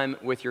some time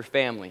with your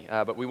family.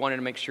 But we wanted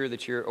to make sure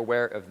that you're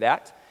aware of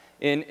that.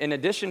 In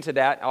addition to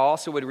that, I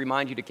also would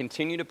remind you to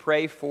continue to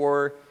pray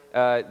for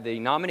the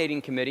nominating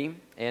committee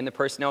and the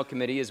personnel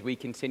committee as we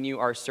continue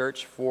our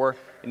search for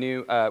a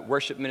new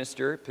worship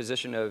minister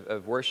position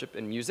of worship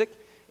and music.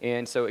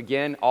 And so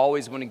again,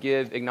 always want to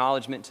give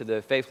acknowledgement to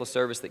the faithful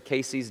service that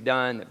Casey's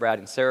done, that Brad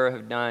and Sarah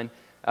have done.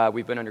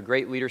 We've been under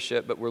great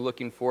leadership, but we're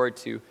looking forward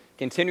to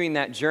continuing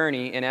that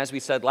journey. And as we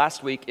said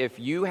last week, if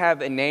you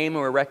have a name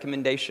or a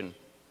recommendation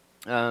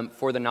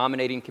for the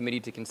nominating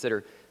committee to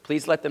consider,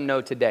 please let them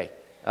know today.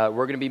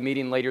 We're going to be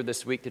meeting later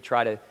this week to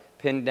try to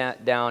pin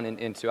that down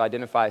and to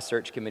identify a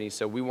search committee.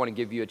 So we want to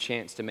give you a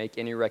chance to make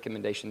any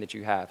recommendation that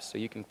you have. So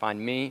you can find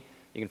me,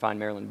 you can find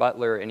Marilyn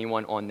Butler,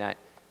 anyone on that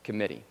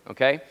committee,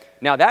 okay?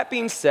 Now that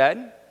being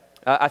said,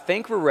 I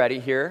think we're ready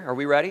here. Are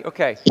we ready?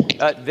 Okay.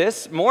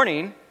 This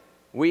morning,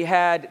 we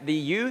had the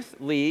youth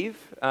leave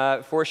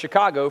for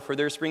Chicago for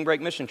their spring break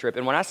mission trip.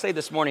 And when I say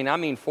this morning, I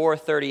mean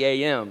 4:30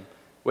 a.m.,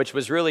 which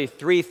was really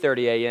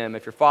 3:30 a.m.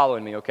 if you're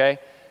following me, okay?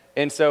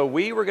 And so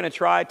we were going to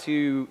try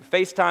to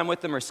FaceTime with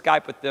them or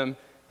Skype with them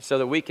so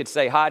that we could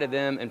say hi to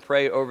them and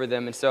pray over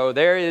them. And so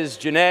there is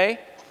Janae.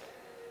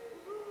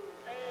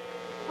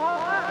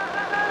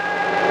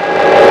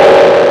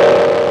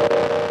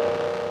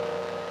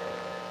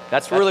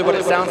 That's really what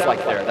it sounds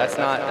like there. That's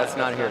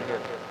not here.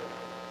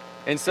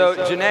 And so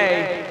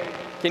Janae,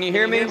 can you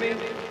hear me?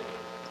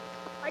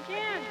 I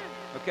can.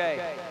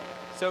 Okay.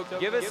 So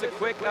give us a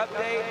quick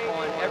update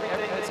on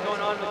everything that's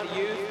going on with the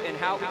youth and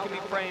how we can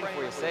be praying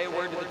for you. Say a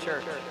word to the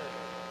church.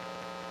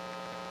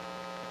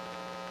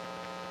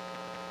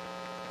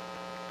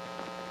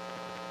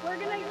 We're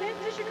going to get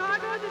to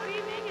Chicago this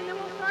evening, and then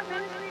we'll start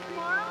ministry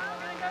tomorrow.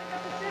 We're going to go to the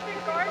Pacific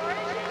Garden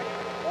Mission.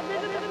 We'll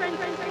visit the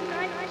Franciscan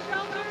Night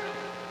Shelter.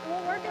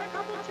 We'll work at a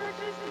couple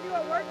churches to do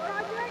a work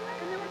project,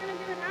 and then we're going to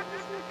do an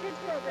after-school kids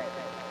program.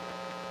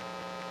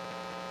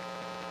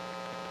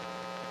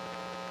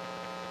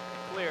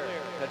 Clear.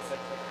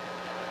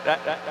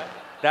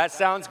 That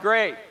sounds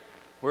great.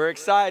 We're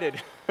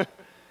excited.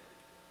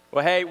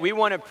 Well, hey, we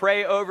want to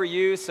pray over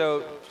you,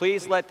 so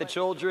please let the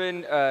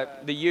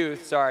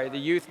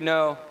youth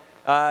know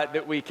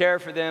that we care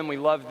for them, we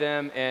love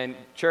them, and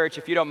church,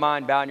 if you don't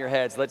mind bowing your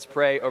heads, let's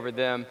pray over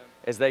them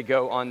as they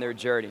go on their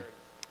journey.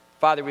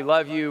 Father, we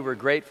love you. We're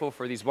grateful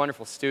for these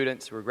wonderful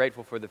students. We're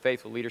grateful for the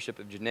faithful leadership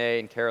of Janae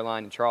and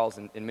Caroline and Charles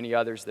and many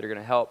others that are going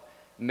to help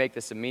make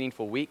this a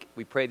meaningful week.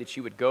 We pray that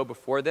you would go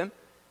before them,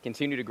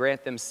 continue to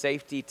grant them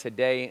safety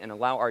today, and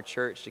allow our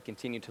church to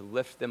continue to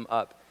lift them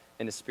up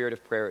in the spirit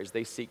of prayer as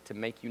they seek to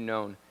make you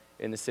known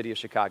in the city of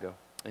Chicago.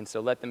 And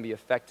so let them be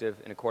effective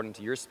and according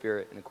to your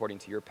spirit and according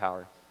to your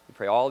power. We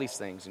pray all these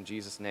things in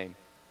Jesus' name.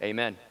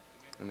 Amen.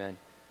 Amen.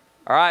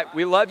 All right,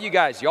 we love you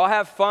guys. Y'all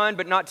have fun,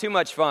 but not too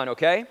much fun,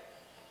 okay?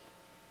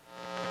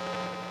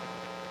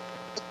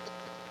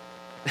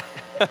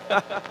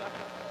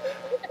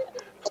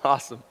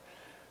 Awesome.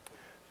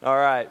 All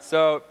right,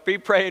 so be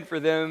praying for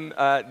them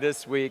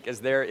this week as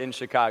they're in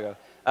Chicago.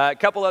 A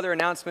couple other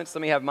announcements.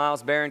 Let me have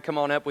Miles Barron come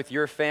on up with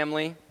your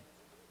family.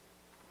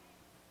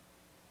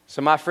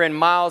 So my friend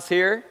Miles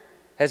here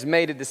has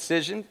made a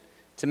decision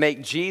to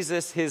make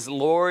Jesus his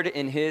Lord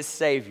and his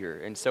Savior.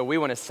 And so we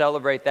want to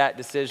celebrate that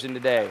decision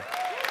today.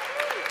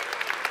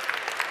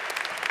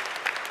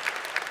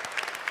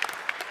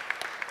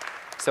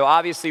 So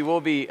obviously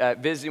we'll be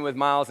visiting with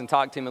Miles and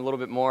talk to him a little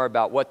bit more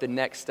about what the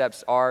next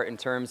steps are in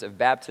terms of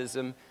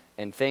baptism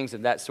and things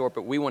of that sort,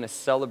 but we want to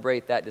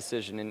celebrate that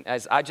decision. And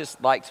as I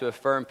just like to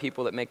affirm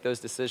people that make those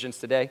decisions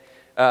today,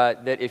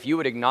 that if you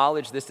would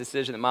acknowledge this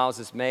decision that Miles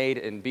has made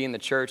and be in the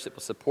church that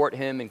will support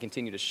him and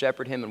continue to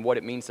shepherd him and what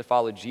it means to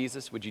follow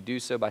Jesus, would you do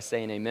so by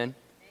saying amen?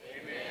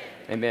 Amen.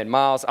 Amen.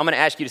 Miles, I'm going to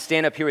ask you to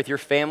stand up here with your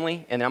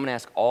family, and then I'm going to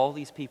ask all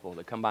these people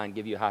to come by and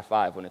give you a high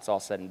five when it's all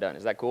said and done.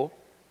 Is that cool?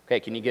 Okay,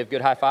 can you give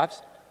good high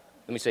fives?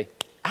 Let me see.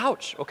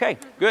 Ouch. Okay,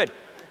 good.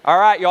 All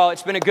right, y'all,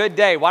 it's been a good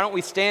day. Why don't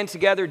we stand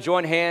together,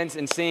 join hands,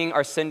 and sing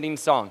our sending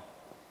song?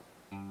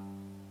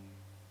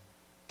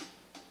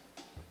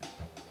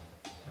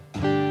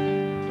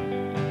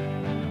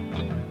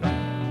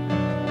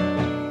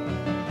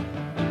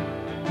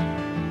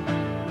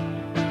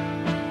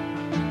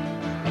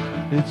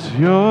 It's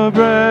your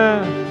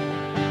breath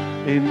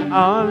in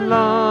our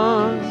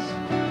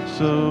lungs,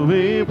 so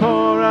we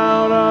pour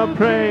out our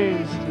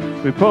praise.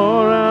 We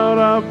pour out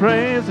our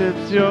praise.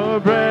 It's your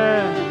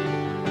breath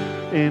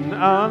in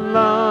our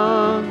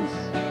lungs,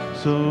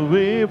 so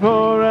we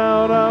pour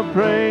out our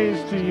praise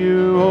to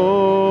you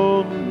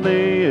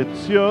only.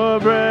 It's your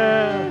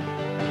breath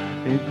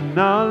in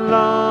our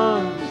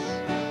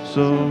lungs,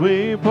 so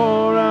we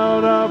pour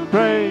out our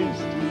praise.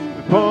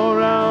 We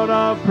pour out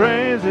our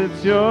praise. It's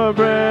us your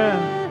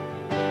breath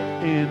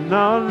in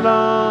our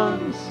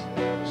lungs,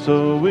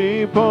 so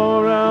we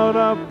pour out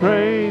our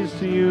praise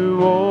to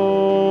you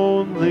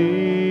only.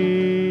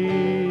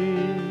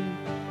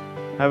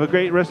 Have a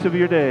great rest of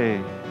your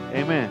day.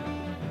 Amen.